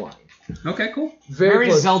timeline. Okay, cool. Very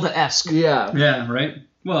close. Zelda-esque. Yeah. Yeah, right?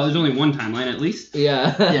 Well, there's only one timeline at least.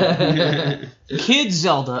 Yeah. Kid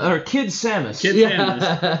Zelda, or Kid Samus. Kid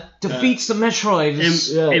Samus defeats the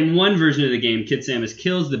Metroid. In one version of the game, Kid Samus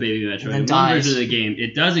kills the baby Metroid. In one version of the game,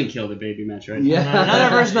 it doesn't kill the baby Metroid. Yeah.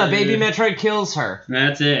 Another version of baby Metroid kills her.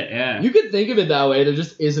 That's it, yeah. You could think of it that way. There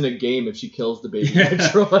just isn't a game if she kills the baby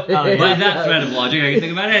Metroid. By that thread of logic, I can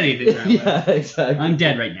think about anything. Yeah, exactly. I'm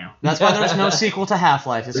dead right now. That's why there's no sequel to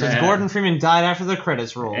Half-Life. It says Gordon Freeman died after the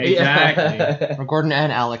credits rolled. Exactly. Or Gordon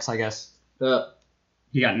and Alex, I guess.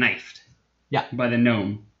 He got knifed. Yeah. By the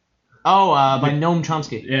gnome. Oh, by Noam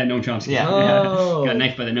Chomsky. Yeah, Noam Chomsky. Yeah. Oh. Got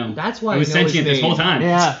knifed by the gnome. That's why I was I know his sentient this name. whole time.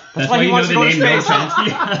 Yeah. That's why he you wants know to the go name to Noam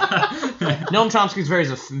space. Chomsky. Noam Chomsky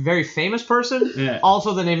is a very famous person. Yeah.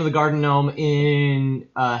 Also the name of the garden gnome in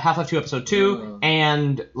Half-Life 2 Episode 2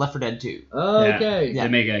 and Left 4 Dead 2. Okay. They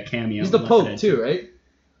make a cameo. He's the in Left 4 Pope Dead too, right?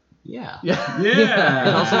 Yeah. Yeah. Yeah.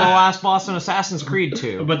 And also the last boss in Assassin's Creed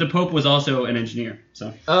 2. But the Pope was also an engineer,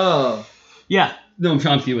 so. Oh. Yeah. Noam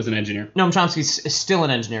Chomsky was an engineer. Noam Chomsky is still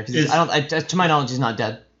an engineer because to my knowledge, he's not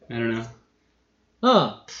dead. I don't know.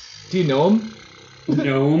 Huh. Do you know him?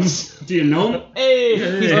 Gnomes? Do you know him?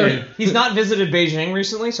 Hey, he's not visited Beijing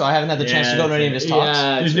recently, so I haven't had the chance to go to any of his talks.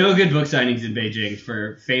 Yeah, There's no good book signings in Beijing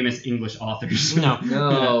for famous English authors. No.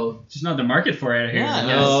 No. Just not the market for it here. Yeah,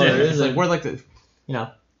 no, there it's isn't. like we're like the,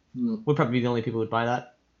 we'd probably be the only people who'd buy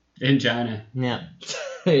that. In China. Yeah.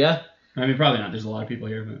 Yeah. I mean, probably not. There's a lot of people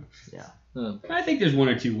here, but Yeah. I think there's one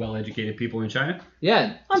or two well-educated people in China.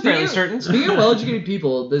 Yeah. I'm fairly certain. Speaking of well-educated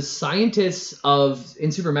people, the scientists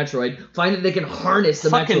in Super Metroid find that they can harness the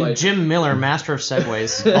Fucking Metroid. Jim Miller, master of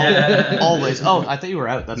segues. Always. Oh, I thought you were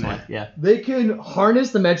out. That's why. Yeah. They can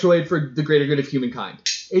harness the Metroid for the greater good of humankind.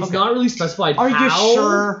 It's not really specified Are how. you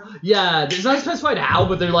sure? Yeah, it's not specified how,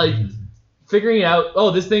 but they're like figuring it out.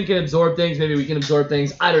 Oh, this thing can absorb things. Maybe we can absorb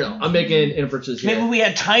things. I don't know. I'm making inferences here. Maybe we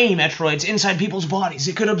had tiny Metroids inside people's bodies.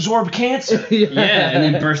 It could absorb cancer. Yeah, and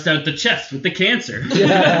then burst out the chest with the cancer.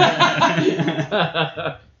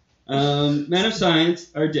 Men of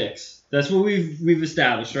science are dicks. That's what we've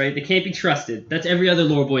established, right? They can't be trusted. That's every other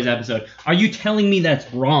Lore Boys episode. Are you telling me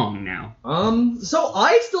that's wrong now? So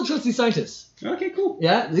I still trust these scientists. Okay, cool.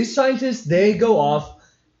 Yeah, these scientists, they go off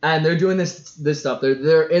and they're doing this stuff.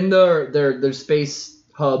 They're in their space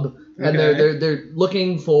hub and they're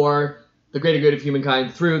looking for the greater good of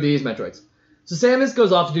humankind through these Metroids. So Samus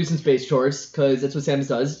goes off to do some space chores because that's what Samus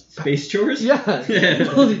does. Space chores? Yeah.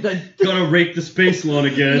 Gonna rake the space lawn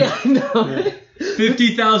again. Yeah, no.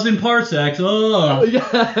 50,000 parsecs. Oh.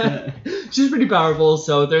 Yeah. She's pretty powerful,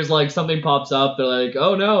 so if there's like something pops up, they're like,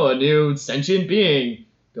 oh no, a new sentient being.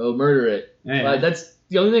 Go murder it. Yeah. But that's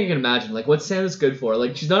the only thing I can imagine. Like, what's Samus good for?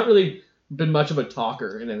 Like, she's not really been much of a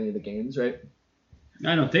talker in any of the games, right?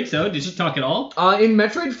 I don't think so. Did she talk at all? In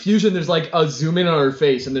Metroid Fusion, there's like a zoom in on her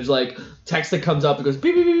face, and there's like text that comes up and goes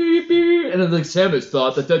beep beep beep beep beep, and then like Samus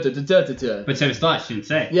thought da da da da da da. But Samus thought she didn't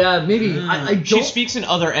say. Yeah, maybe. I don't. She speaks in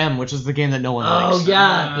Other M, which is the game that no one likes. Oh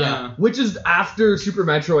yeah. Which is after Super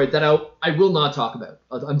Metroid that I will not talk about.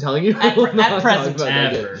 I'm telling you. At present,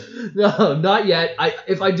 ever. No, not yet.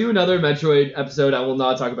 If I do another Metroid episode, I will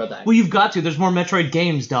not talk about that. Well, you've got to. There's more Metroid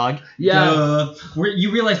games, dog. Yeah.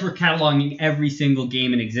 You realize we're cataloging every single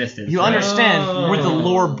game in existence. You right? understand? We're the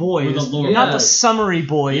lore boys. We're the lore not boys. the summary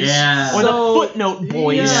boys. Yeah. Or So- the footnote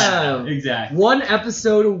boys. Yeah. Exactly. One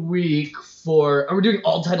episode a week for. Are we doing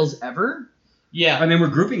all titles ever? Yeah. I mean, we're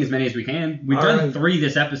grouping as many as we can. We've All done right. 3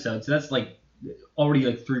 this episode, so that's like already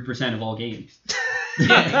like 3% of all games.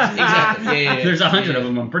 Yeah, exactly. Yeah. There's 100 of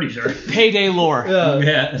them, I'm pretty sure. Payday lore.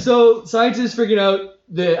 Yeah. So scientists figured out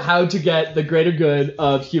how to get the greater good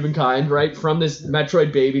of humankind, right, from this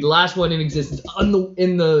Metroid baby, the last one in existence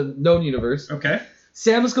in the known universe. Okay.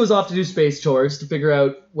 Samus goes off to do space chores to figure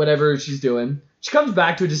out whatever she's doing. She comes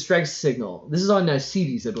back to a distress signal. This is on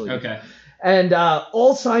CDs, I believe. Okay. And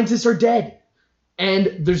all scientists are dead.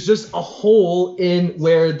 And there's just a hole in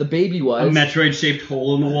where the baby was. A Metroid-shaped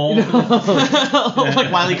hole in the wall.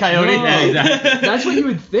 Like Wile E. Coyote. Yeah, exactly. That's what you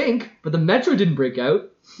would think, but the Metroid didn't break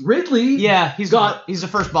out. Ridley He's the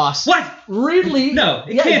first boss. What? Ridley. No,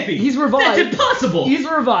 it can't be. He's revived. That's impossible. He's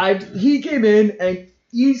revived. He came in and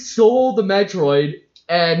he stole the Metroid,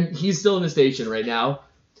 and he's still in the station right now.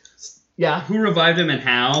 Yeah. Who revived him and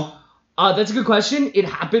how? That's a good question. It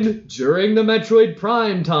happened during the Metroid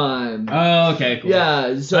Prime time. Oh, okay, cool.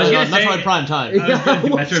 Yeah. So I was gonna say- Metroid Prime Time. yeah,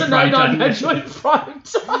 Metroid what's a Prime night on Time. Metroid Prime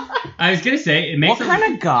time? I was gonna say it makes What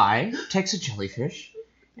kind of guy takes a jellyfish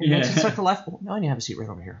and makes it Yeah. suck the life? Oh, no, I need to have a seat right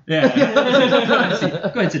over here. Yeah.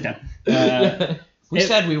 Go ahead, sit down. We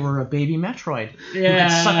said we were a baby Metroid. Who Yeah.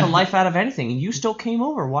 could suck the life out of anything, and you still came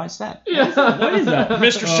over. Why is that? Yeah. What is that?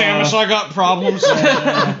 Mr. Samus, I got problems.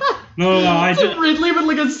 No, I So just Ridley with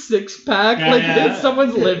like a 6-pack, like in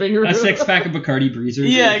someone's living room. a 6-pack of Bacardi Breezers.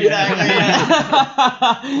 Yeah, exactly.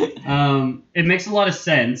 Yeah. It makes a lot of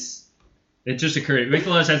sense. It just occurred. It makes a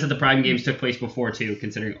lot of sense that the Prime games took place before 2,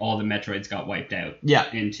 considering all the Metroids got wiped out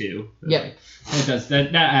Yeah. in 2. Yeah. It does.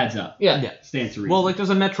 That adds up. Yeah. Stands to reason. Well, like there's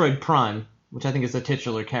a Metroid Prime, which I think is the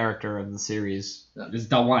titular character of the series. it's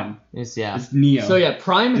the one. It's It's Neo. So yeah,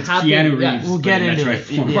 Prime It's happened. Keanu Reeves. Yeah, We'll get with the into Metroid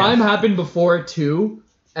it. form. Yeah. Prime happened before 2,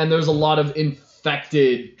 and there's a lot of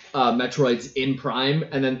infected Metroids in Prime,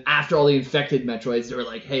 and then after all the infected Metroids, they were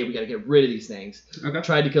like, hey, we gotta get rid of these things. Okay.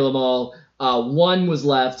 Tried to kill them all. 1 was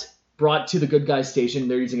left, brought to the good guy station.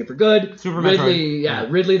 They're using it for good. Super Ridley,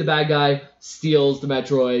 Metroid. Ridley, the bad guy, steals the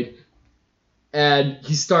Metroid, and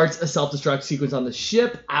he starts a self-destruct sequence on the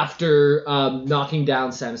ship after knocking down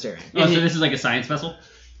Samus Aran. Oh, so this is like a science vessel?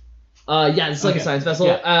 Yeah, it's like a Okay. science vessel.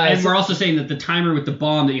 Yeah. And we're also saying that the timer with the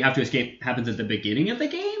bomb that you have to escape happens at the beginning of the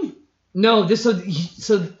game? No, so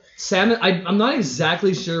Samus. I'm not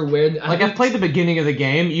exactly sure where. Like I've played the beginning of the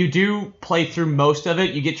game. You do play through most of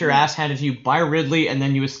it. You get your ass handed to you by Ridley, and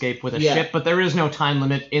then you escape with a Yeah. ship. But there is no time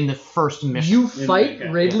limit in the first mission. You fight okay,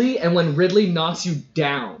 Ridley, and when Ridley knocks you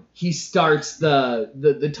down, he starts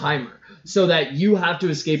the timer so that you have to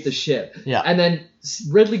escape the ship. Yeah. And then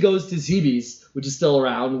Ridley goes to Zebes, which is still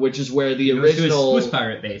around, which is where the Goes to his original. Swiss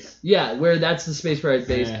pirate base. Yeah, where that's the Space Pirate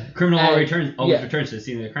base. Criminal And- always yeah. returns to the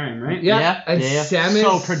scene of the crime, right? Yeah, and Samus.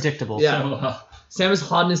 so predictable. Yeah. So, Samus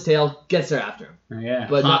hot in his tail, gets there after him. yeah.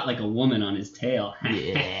 But Hot not- like a woman on his tail.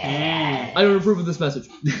 Yeah. I don't approve of this message.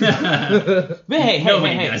 Hey,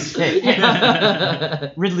 Nobody hey, does. hey,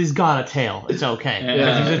 hey. Ridley's got a tail. It's okay. Yeah.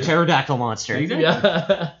 Because he's a pterodactyl monster. Exactly.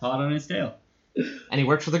 Yeah. Hot on his tail. And he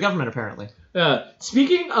works for the government, apparently. Yeah.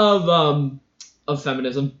 Speaking of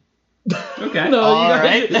feminism. Okay. No, All you guys,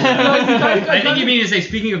 right. you guys- I think you mean to say,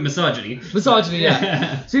 speaking of misogyny. misogyny.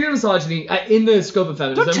 Yeah. Speaking of misogyny, in the scope of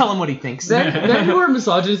feminism, Don't tell him what he thinks. men who are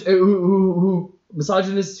misogynists,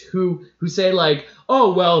 misogynists who say like,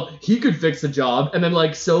 oh well, he could fix the job, and then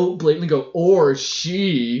like so blatantly go or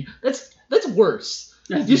she. That's worse.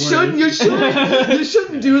 You shouldn't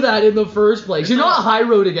do that in the first place. You're not high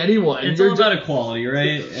roading anyone. It's You're all about equality,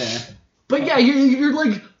 right? Yeah. But yeah, you're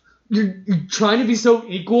like you're trying to be so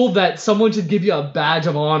equal that someone should give you a badge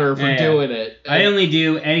of honor for Yeah. doing it. I only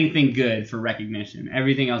do anything good for recognition.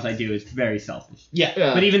 Everything else I do is very selfish. Yeah.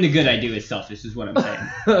 Yeah. But even the good I do is selfish, is what I'm saying.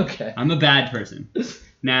 Okay. I'm a bad person.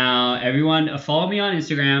 Now, everyone, follow me on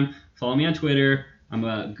Instagram, follow me on Twitter. I'm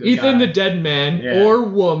a good Ethan guy. the dead man Yeah. or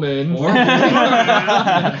woman. Or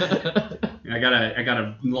I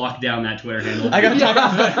gotta lock down that Twitter handle. I gotta talk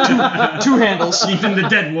about two handles. Ethan the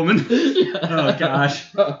dead woman. Oh gosh.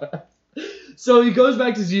 So he goes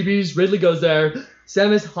back to ZB's. Ridley goes there.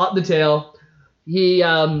 Samus hot in the tail. He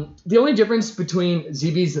the only difference between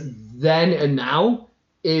ZB's then and now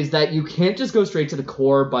is that you can't just go straight to the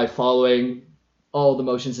core by following all the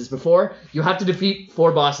motions as before. You have to defeat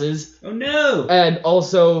 4 bosses Oh no. and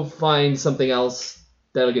also find something else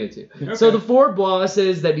that I'll get into. Okay. So the 4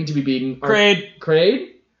 bosses that need to be beaten are Kraid.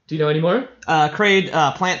 Do you know any more? Kraid,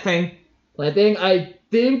 plant thing. Plant thing. I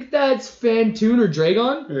think that's Fantoon or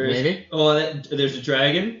Dragon. Maybe. Oh, there's a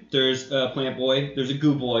dragon. There's a plant boy. There's a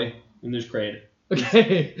goo boy, and there's Kraid.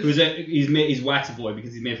 Okay. He's wax boy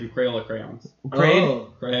because he's made from Crayola crayons. Kraid? Oh.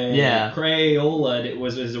 Yeah. Crayola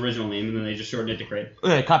was his original name, and then they just shortened it to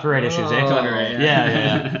Kraid. Copyright issues, eh? Oh. Copyright,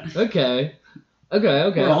 Yeah. Okay.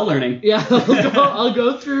 We're all learning. Yeah, I'll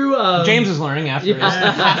go through. James is learning after his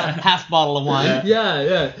half bottle of wine.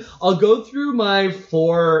 Yeah. I'll go through my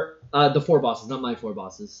 4, the 4 bosses, not my 4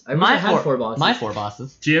 bosses. I wish I had 4 bosses. My 4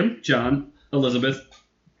 bosses. Jim, John, Elizabeth,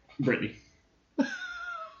 Brittany.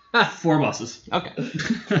 4 bosses. Okay.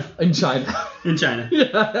 In China. In China. Yeah.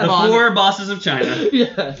 The 4 bosses of China.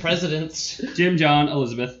 Yeah. Presidents. Jim, John,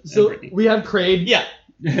 Elizabeth, and So Brittany. we have Kraid. Yeah.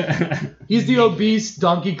 He's the obese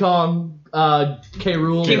Donkey Kong K.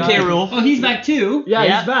 Rool King guy. K. Rool. Oh, he's back too. Yeah,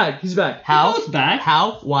 Yeah. He's back. How? Both back.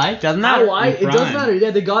 How? Why? Doesn't matter. Why? It Prime. doesn't matter.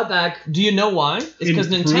 Yeah, they got back. Do you know why? It's because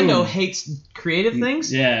Improved. Nintendo hates creative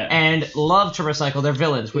things Yeah. and love to recycle their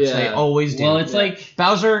villains, which they Yeah. always do. Well, it's like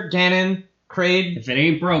Bowser, Ganon, Kraid, if it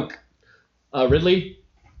ain't broke, Ridley.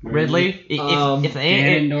 Ridley. If they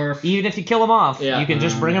ain't, Ganondorf, even if you kill them off, Yeah. you can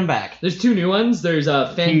just bring them back. There's 2 new ones. There's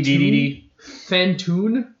King DDD,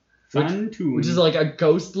 Fantoon, Fantoon. which is like a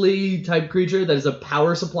ghostly type creature that is a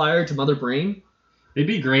power supplier to Mother Brain. It'd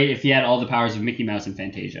be great if he had all the powers of Mickey Mouse and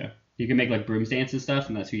Fantasia. You can make like brooms dance and stuff,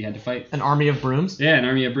 and that's who you had to fight. An army of brooms? Yeah, an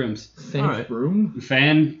army of brooms. Broom?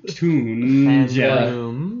 Fantoon jelly.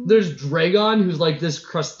 Broom. There's Dragon, who's like this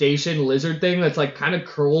crustacean lizard thing that's like kind of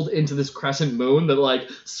curled into this crescent moon that like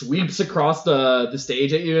sweeps across the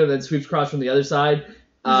stage at you and then sweeps across from the other side.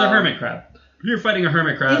 There's a hermit crab. You're fighting a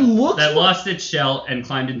hermit crab It looks that like- lost its shell and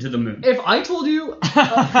climbed into the moon. If I told you,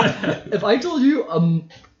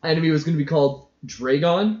 enemy was going to be called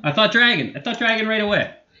Dragon. I thought dragon right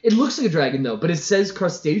away. It looks like a dragon though, but it says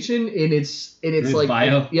crustacean in its like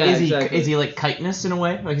bio? Yeah, exactly. Is he like chitinous in a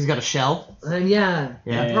way? Like he's got a shell? Yeah,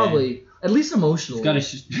 probably. At least emotionally.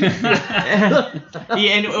 It's got a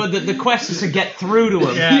And the quest is to get through to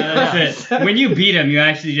him. Yeah, that's it. When you beat him,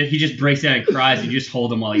 he just breaks down and cries, and you just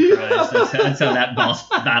hold him while he cries. That's how that boss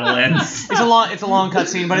battle ends. It's a long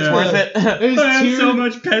cutscene, but it's worth it. I have so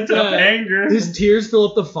much pent up anger. His tears fill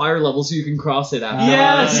up the fire level so you can cross it after.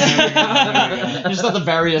 Yes! Just not the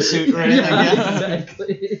Varia suit or anything. Yeah.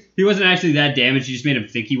 Exactly. He wasn't actually that damaged. You just made him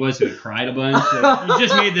think he was, so he cried a bunch. So you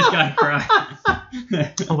just made this guy cry.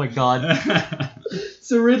 Oh my god.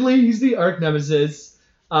 So Ridley, he's the arch nemesis.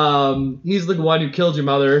 He's the one who killed your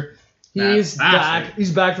mother. He's back.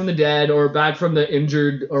 He's back from the dead or back from the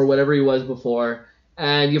injured or whatever he was before.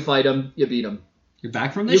 And you fight him. You beat him. You're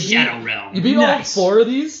back from the Shadow Realm. You beat all 4 of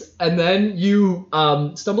these, and then you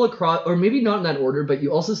stumble across, or maybe not in that order, but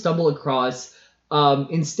you also stumble across,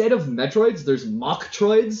 instead of Metroids, there's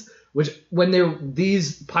Mocktroids, which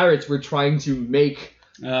these pirates were trying to make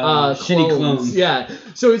shitty clones. Yeah.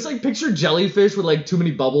 So it's like picture jellyfish with like too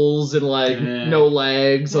many bubbles and like no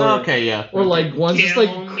legs. Or, Okay, yeah. Or like one's just like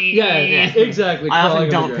yeah, exactly. I often crawling on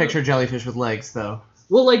the don't ground. picture jellyfish with legs, though.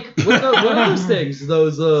 Well, like what are those things?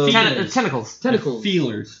 Those Tentacles. tentacles.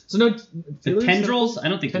 Feelers. So no The tendrils? I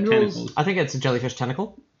don't think they're Tendrils? tentacles. I think it's a jellyfish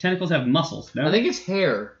tentacle. Tentacles have muscles, no? I think it's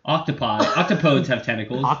hair. Octopi. Octopodes have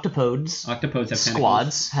tentacles. Octopodes. Octopodes have tentacles.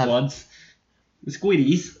 Squads have- Squads. The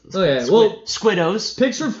squiddies. Oh yeah. Well, Squiddos.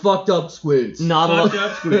 picture fucked up squids. Fucked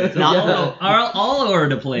up squids. All over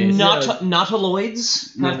the place.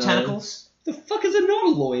 Nautiloids have tentacles. The fuck is a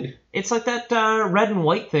nautiloid? It's like that red and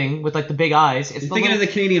white thing with like the big eyes. It's You're thinking of the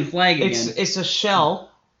Canadian flag again. It's a shell.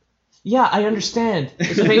 Yeah, I understand.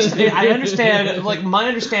 It's based. I understand. Like my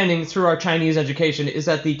understanding through our Chinese education is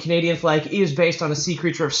that the Canadian flag is based on a sea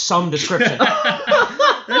creature of some description.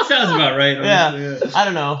 That sounds about right. Honestly. I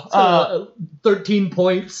don't know. 13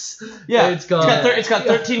 points. Yeah, It's got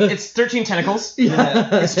 13. It's 13 tentacles.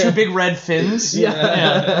 Yeah. It's 2 big red fins.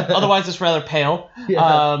 Yeah. Otherwise, it's rather pale.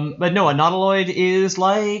 Yeah. But no, a nautiloid is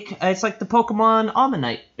like the Pokemon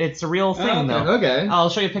Ammonite. It's a real thing, though. Okay. I'll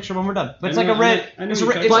show you a picture when we're done. But it's I like know- a red. I know It's a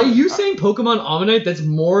you're red. By you saying Pokemon Ammonite, that's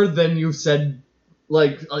more than you said.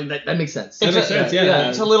 Like that makes sense. That makes sense, yeah.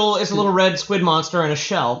 It's a little red squid monster in a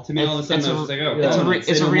shell. To me, all of a sudden, I was like, oh,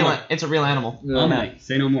 It's a real animal. Ammonite.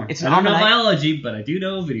 Say no more. It's I an don't know ammonite. biology, but I do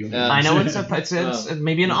know video games. I know it's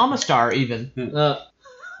maybe an Amistar even.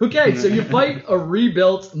 Okay, so you fight a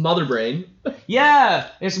rebuilt Mother Brain. Yeah,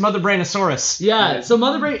 it's Mother Brainosaurus. Yeah, so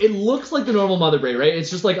Mother Brain, it looks like the normal Mother Brain, right? It's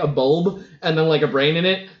just like a bulb and then like a brain in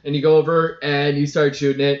it, and you go over and you start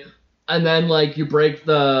shooting it, and then like you break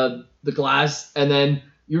the glass, and then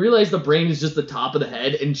you realize the brain is just the top of the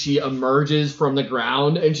head, and she emerges from the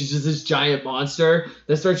ground, and she's just this giant monster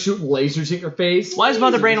that starts shooting lasers at your face. Why is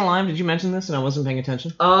Mother Brain alive? Did you mention this and I wasn't paying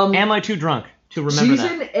attention? Am I too drunk to remember She's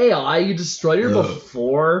that? an AI. You destroyed her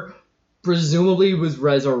before. Presumably was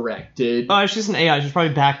resurrected. Oh, she's an AI. She's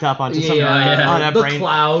probably backed up onto some Yeah, on a the brain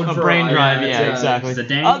cloud a for brain drive. iPads, Yeah, exactly. It's a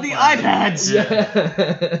dang Oh, the cloud. iPads.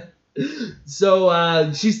 Yeah.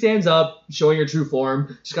 So she stands up, showing her true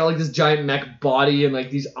form. She's got like this giant mech body and like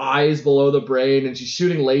these eyes below the brain, and she's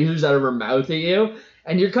shooting lasers out of her mouth at you.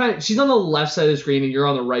 And she's on the left side of the screen, and you're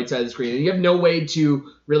on the right side of the screen, and you have no way to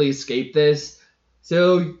really escape this.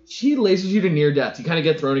 So she lasers you to near death. You kind of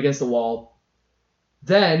get thrown against the wall.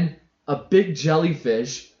 Then a big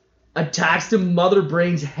jellyfish attacks to Mother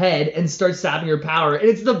Brain's head and starts sapping her power. And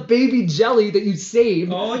it's the baby jelly that you saved in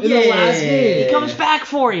the last game. He comes back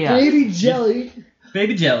for you. Baby jelly.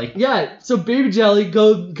 Baby jelly. Yeah, so baby jelly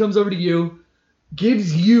comes over to you,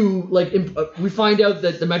 gives you, like, we find out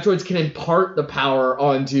that the Metroids can impart the power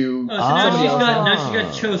onto So now somebody else.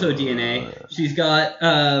 she's got Chozo DNA. She's got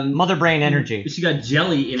Mother Brain energy. She got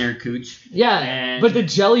jelly in her cooch. Yeah, And- but the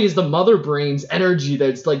jelly is the Mother Brain's energy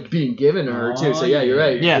that's, like, being given to her, too. So, yeah, you're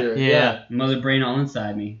right. Yeah. Mother brain all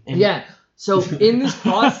inside me. Yeah. So in this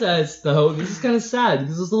process, though, this is kind of sad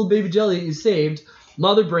because this little baby jelly that you saved,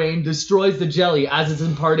 Mother Brain destroys the jelly as it's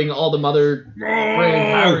imparting all the Mother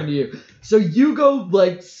Brain power into you. So you go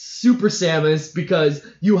like Super Samus because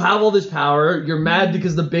you have all this power. You're mad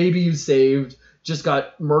because the baby you saved just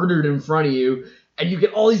got murdered in front of you, and you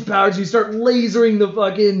get all these powers. You start lasering the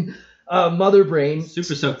fucking mother brain.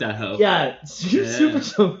 Super soak that hoe. Yeah, super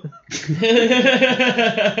soak.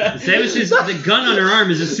 The gun on her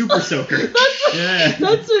arm is a super soaker. That's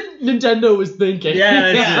what Nintendo was thinking.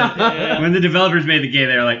 Yeah, that's it. Yeah. When the developers made the game,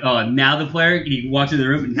 they were like, "Oh, now the player he walks in the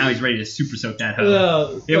room and now he's ready to super soak that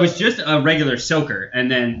hoe." It was just a regular soaker,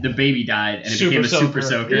 and then the baby died, and it became a super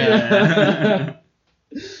soaker. Yeah.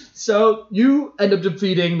 So you end up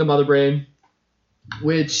defeating the mother brain,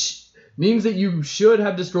 which means that you should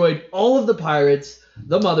have destroyed all of the pirates,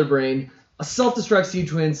 the mother brain. A self-destruct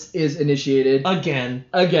sequence is initiated. Again,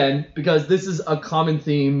 because this is a common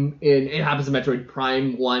theme it happens in Metroid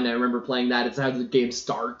Prime 1. I remember playing that. It's how the game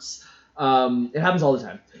starts. It happens all the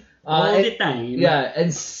time. All the time. Yeah, and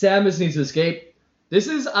Samus needs to escape. This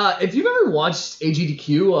is, if you've ever watched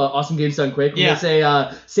AGDQ, Awesome Games Done Quick, when they say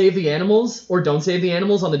save the animals or don't save the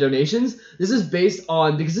animals on the donations, this is based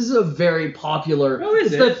on, because this is a very popular,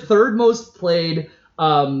 it's the third most played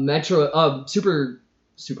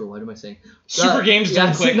Super, what am I saying? Super Games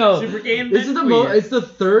Done Quick. No, Super Game this is it's the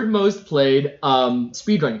third most played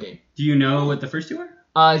speedrun game. Do you know what the first two are?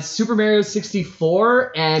 Super Mario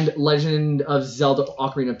 64 and Legend of Zelda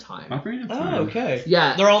Ocarina of Time. Ocarina of Time. Oh, okay.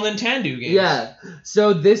 Yeah. They're all Nintendo games. Yeah.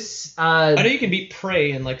 So this... I know you can beat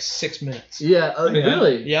Prey in like 6 minutes. Yeah.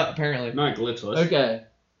 Really? Yeah, apparently. Not glitchless. Okay.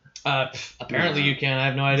 Apparently you can. I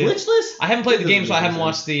have no idea. Glitchless? I haven't played the game, so I haven't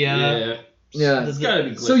watched the... Yeah. It's gotta be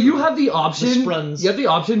glitchless. So you have the option. The you have the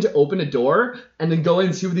option to open a door and then go in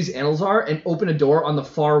and see where these animals are, and open a door on the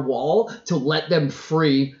far wall to let them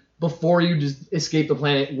free before you just escape the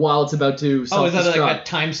planet while it's about to self-destruct. Oh, is that like a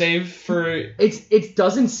time save for? It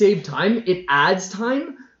doesn't save time. It adds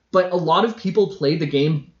time. But a lot of people play the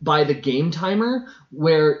game by the game timer,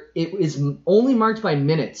 where it is only marked by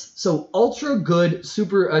minutes. So ultra good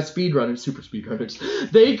super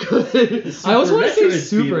speedrunners, they could. I always want to say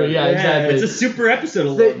super. Yeah, exactly. It's a super episode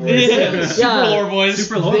of Lore Boys. Super Lore Boys.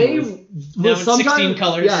 Super Lore Boys. Now in 16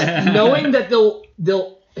 colors. Yeah, knowing that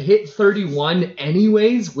they'll hit 31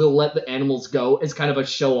 anyways, will let the animals go as kind of a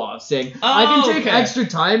show off, saying I can take extra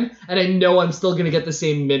time and I know I'm still gonna get the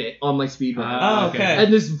same minute on my speedrunner. Okay.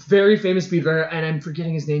 And this very famous speedrunner, and I'm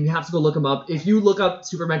forgetting his name, you have to go look him up. If you look up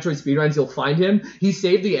Super Metroid speedruns, you'll find him. He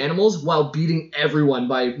saved the animals while beating everyone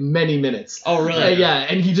by many minutes. Oh really? Yeah,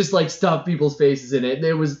 and he just like stuffed people's faces in it.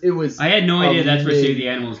 It was I had no idea that's where Save the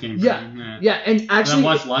Animals came from. Yeah, and actually I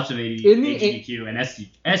watched lots of AGDQ and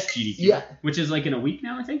SGDQ, which is like in a week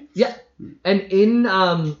now, I think. Yeah, and in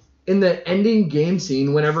the ending game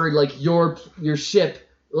scene, whenever like your ship,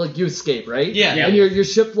 like you escape, right? Yeah. And your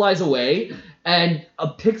ship flies away, and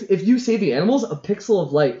if you save the animals, a pixel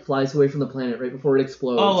of light flies away from the planet right before it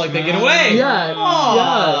explodes. Oh, like they get away.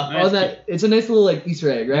 Yeah. It's a nice little like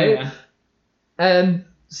Easter egg, right? Yeah. And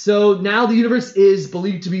so now the universe is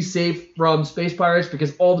believed to be safe from space pirates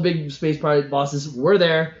because all the big space pirate bosses were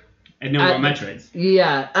there. And no more Metroids.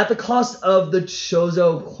 Yeah, at the cost of the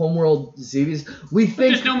Chozo Homeworld Zebes, we think... But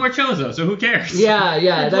there's no more Chozo, so who cares? Yeah,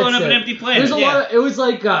 They're blowing up an empty planet. There's a lot of... It was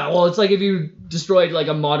like... it's like if you destroyed like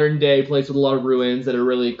a modern day place with a lot of ruins that are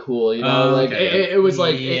really cool, you know? It was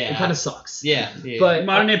like... It kind of sucks. Yeah. But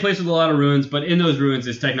modern day place with a lot of ruins, but in those ruins,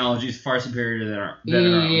 its technology is far superior to their own.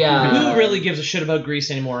 Yeah. Who really gives a shit about Greece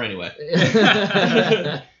anymore anyway?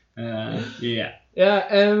 Yeah. Yeah,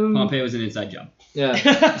 Pompeii was an inside job. Yeah.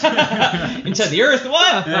 Inside the Earth,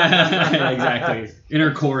 what? Exactly.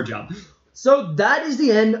 Inner core job. So that is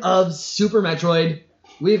the end of Super Metroid.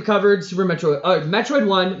 We've covered Super Metroid, Metroid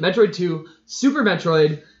 1, Metroid 2, Super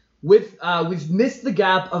Metroid. We've missed the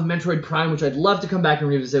gap of Metroid Prime, which I'd love to come back and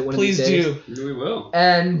revisit one of these days. Please do. We will.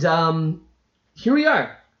 And here we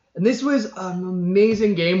are. And this was an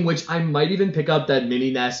amazing game, which I might even pick up that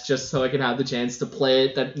mini NES just so I can have the chance to play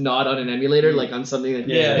it, not on an emulator, like on something that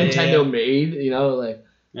Nintendo made, you know, like.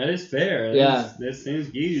 That is fair. That seems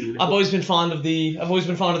good. I've always been fond of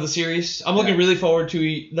the series. I'm looking really forward to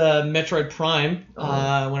the Metroid Prime.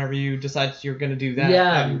 Whenever you decide you're going to do that.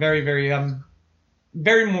 Yeah. I'm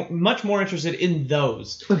very much more interested in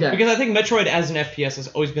those. Okay. Because I think Metroid as an FPS has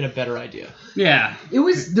always been a better idea. Yeah. There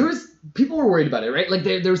was people were worried about it, right? Like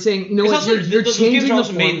they were saying, you know what, you're those changing games are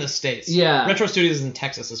also the made in the States. Yeah. Retro Studios is in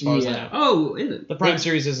Texas, as far as I know. Oh, is it? The Prime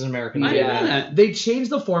series is an American. I didn't know that. They changed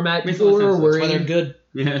the format. Makes People a lot of were sense. That's why worried. they're good.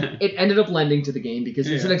 Yeah. It ended up lending to the game because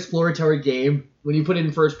it's an exploratory game. When you put it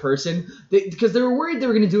in first person, because they were worried they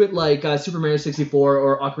were going to do it like Super Mario 64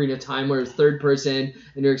 or Ocarina of Time, where it's third person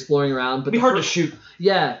and you're exploring around. But It'd be hard to shoot.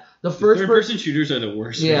 Yeah. The first person shooters are the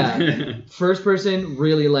worst. Yeah. First person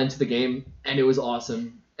really lent to the game, and it was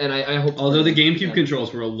awesome. and I hope. Although the GameCube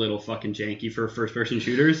controls were a little fucking janky for first-person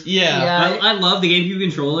shooters. Yeah. I love the GameCube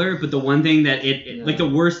controller, but the one thing that like the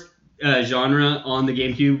worst genre on the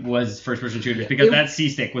GameCube was first-person shooters because that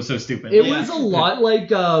C-stick was so stupid. It was a lot like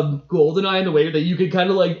GoldenEye in the way that you could kind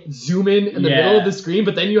of like zoom in the middle of the screen,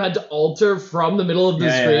 but then you had to alter from the middle of the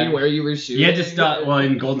screen where you were shooting. You had to stop. Well,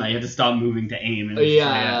 in GoldenEye, you had to stop moving to aim. And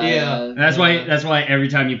Yeah. That's why every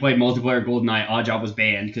time you played multiplayer GoldenEye, Oddjob was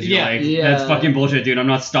banned because you're like, that's fucking bullshit, dude. I'm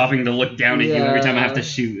not stopping to look down at you every time I have to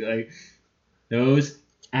shoot. Like those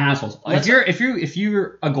assholes. If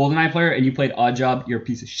you're a GoldenEye player and you played Oddjob, you're a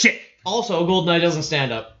piece of shit. Also, GoldenEye doesn't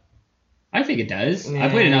stand up. I think it does. I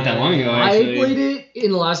played it not that long ago. Actually. I played it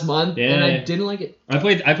in the last month, and I didn't like it. I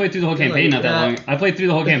played through the whole campaign not that long. I played through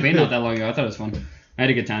the whole campaign not that long ago. I thought it was fun. I had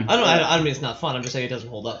a good time. I don't mean it's not fun. I'm just saying it doesn't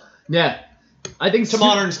hold up. Yeah. I think to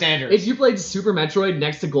modern standards. If you played Super Metroid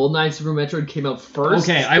next to GoldenEye, Super Metroid came out first.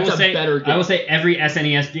 Okay, I will say better game. I will say every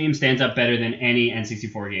SNES game stands up better than any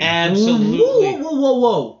N64 game. Absolutely.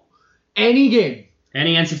 Whoa. Any game.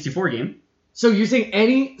 Any N64 game. So you're saying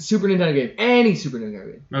any Super Nintendo game? Any Super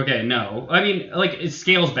Nintendo game? Okay, no. I mean, like, it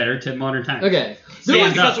scales better to modern times. Okay.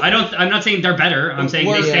 Stands up. I'm not saying they're better. I'm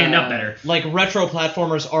saying they stand up better. Like, retro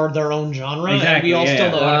platformers are their own genre, Exactly, and we all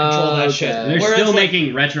still know how to control that shit. They're still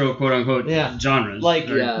making retro, quote-unquote, genres. Like,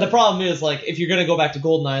 the problem is, like, if you're going to go back to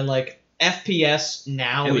GoldenEye, like, FPS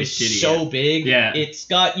now is shitty, so big. Yeah.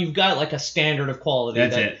 You've got like a standard of quality.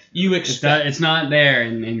 That's that it. You expect. It's not there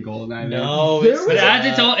in GoldenEye. No, it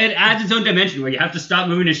adds its own dimension where you have to stop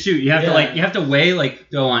moving to shoot. You have to weigh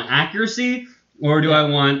like, do I want accuracy or do I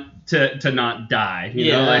want to not die?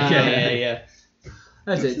 You know, like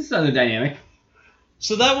That's it. It's another dynamic.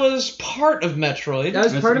 So that was part of Metroid.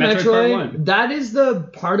 That was part of Metroid. That is the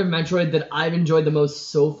part of Metroid that I've enjoyed the most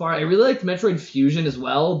so far. I really liked Metroid Fusion as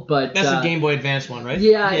well, but that's a Game Boy Advance one, right?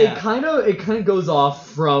 Yeah, it kind of goes off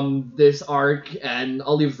from this arc, and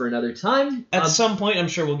I'll leave it for another time. At some point, I'm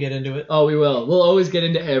sure we'll get into it. Oh, we will. We'll always get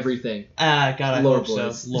into everything. God, I hope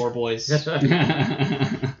so. Lore boys.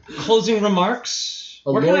 Closing remarks.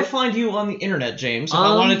 Where can I find you on the internet, James?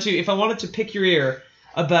 If I wanted to pick your ear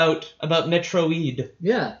about Metroid.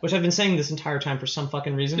 Yeah. Which I've been saying this entire time for some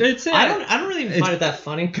fucking reason. I don't really even find it that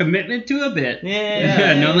funny. Commitment to a bit.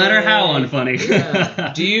 Yeah. No matter how unfunny.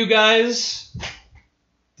 Yeah. Do you guys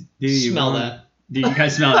smell that? Do you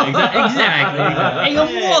guys smell it? Exactly. Hey,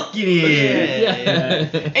 I'm walking here.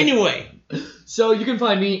 Yeah. Anyway. So you can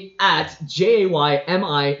find me at JAYMILLK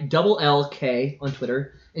on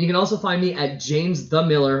Twitter. And you can also find me at James the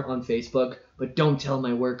Miller on Facebook. But don't tell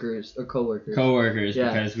my workers or coworkers.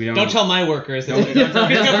 Because we don't. Don't tell my workers. He's going to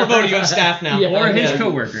promote you on staff now. Or his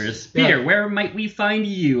coworkers. Peter, where might we find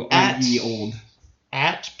you on the old?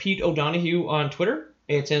 At Pete O'Donohue on Twitter.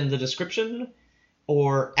 It's in the description.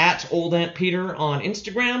 Or at Old Aunt Peter on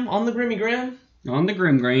Instagram. On the Grimmygram. On the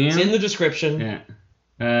Grimgram. It's in the description. Yeah.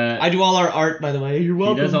 I do all our art, by the way. You're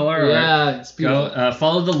welcome. He does all our art. Yeah, it's beautiful. Go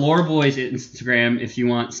follow the Lore Boys Instagram if you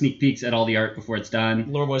want sneak peeks at all the art before it's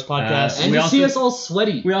done. Lore Boys podcast. And you see us all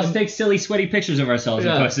sweaty. We also take silly, sweaty pictures of ourselves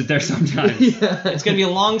and post it there sometimes. It's going to be a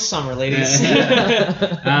long summer, ladies.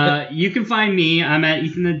 You can find me. I'm at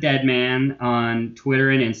Ethan the Deadman on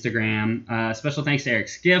Twitter and Instagram. Special thanks to Eric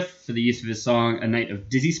Skiff for the use of his song A Night of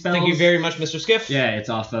Dizzy Spells. Thank you very much, Mr. Skiff. Yeah, it's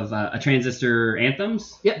off of A Transistor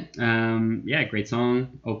Anthems. Yep. Yeah, great song.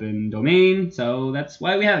 Open domain, so that's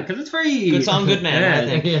why we have it, because it's free. Good song, good man, I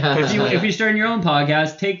think. If you're starting your own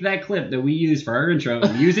podcast, take that clip that we use for our intro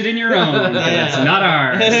and use it in your own. It's not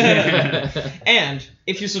ours. And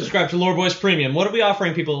if you subscribe to Lore Boys Premium, what are we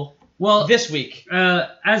offering people this week?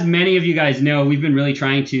 As many of you guys know, we've been really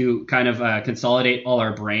trying to kind of consolidate all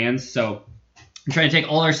our brands, so I'm trying to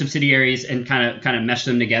take all our subsidiaries and kind of mesh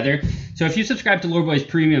them together. So if you subscribe to Lore Boys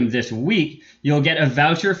Premium this week, you'll get a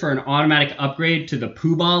voucher for an automatic upgrade to the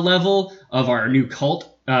Poobah level of our new cult,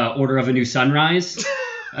 Order of a New Sunrise.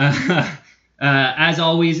 As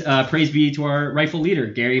always, praise be to our rightful leader,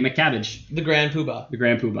 Gary McCabbage. The Grand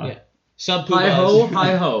Poobah. Yeah. Sub Hi ho,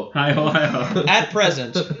 hi ho. Hi ho, hi ho. At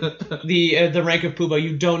present, the rank of Poobah,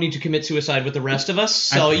 you don't need to commit suicide with the rest of us,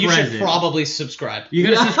 so you should probably subscribe. You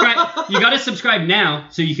gotta subscribe. You gotta subscribe now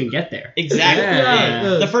so you can get there. Exactly.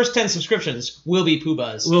 Yeah. The first 10 subscriptions will be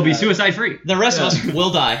Poobahs. Will be suicide free. The rest of us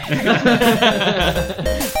will die.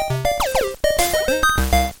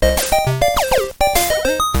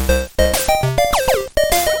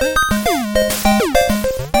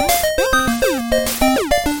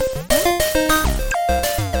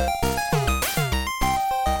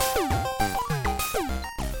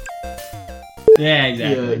 Yeah,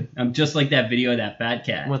 exactly. Yeah. I'm just like that video of that fat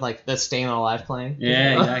cat. With like the Staying Alive playing.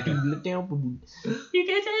 Yeah, exactly. You can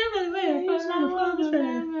have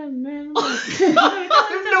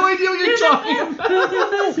no idea what you're talking about.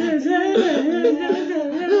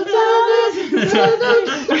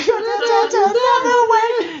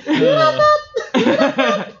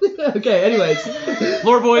 Okay, anyways.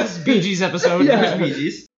 Lore Boys, Bee Gees episode. Yeah. Bee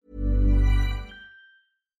Gees.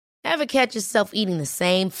 Ever catch yourself eating the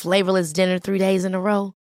same flavorless dinner 3 days in a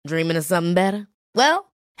row? Dreaming of something better?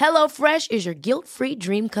 Well, HelloFresh is your guilt-free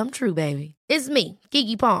dream come true, baby. It's me,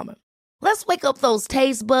 Keke Palmer. Let's wake up those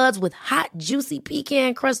taste buds with hot, juicy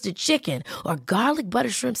pecan-crusted chicken or garlic butter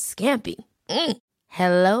shrimp scampi.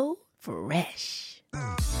 Hello Fresh.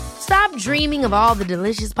 Stop dreaming of all the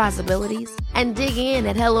delicious possibilities and dig in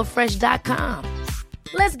at HelloFresh.com.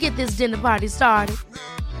 Let's get this dinner party started.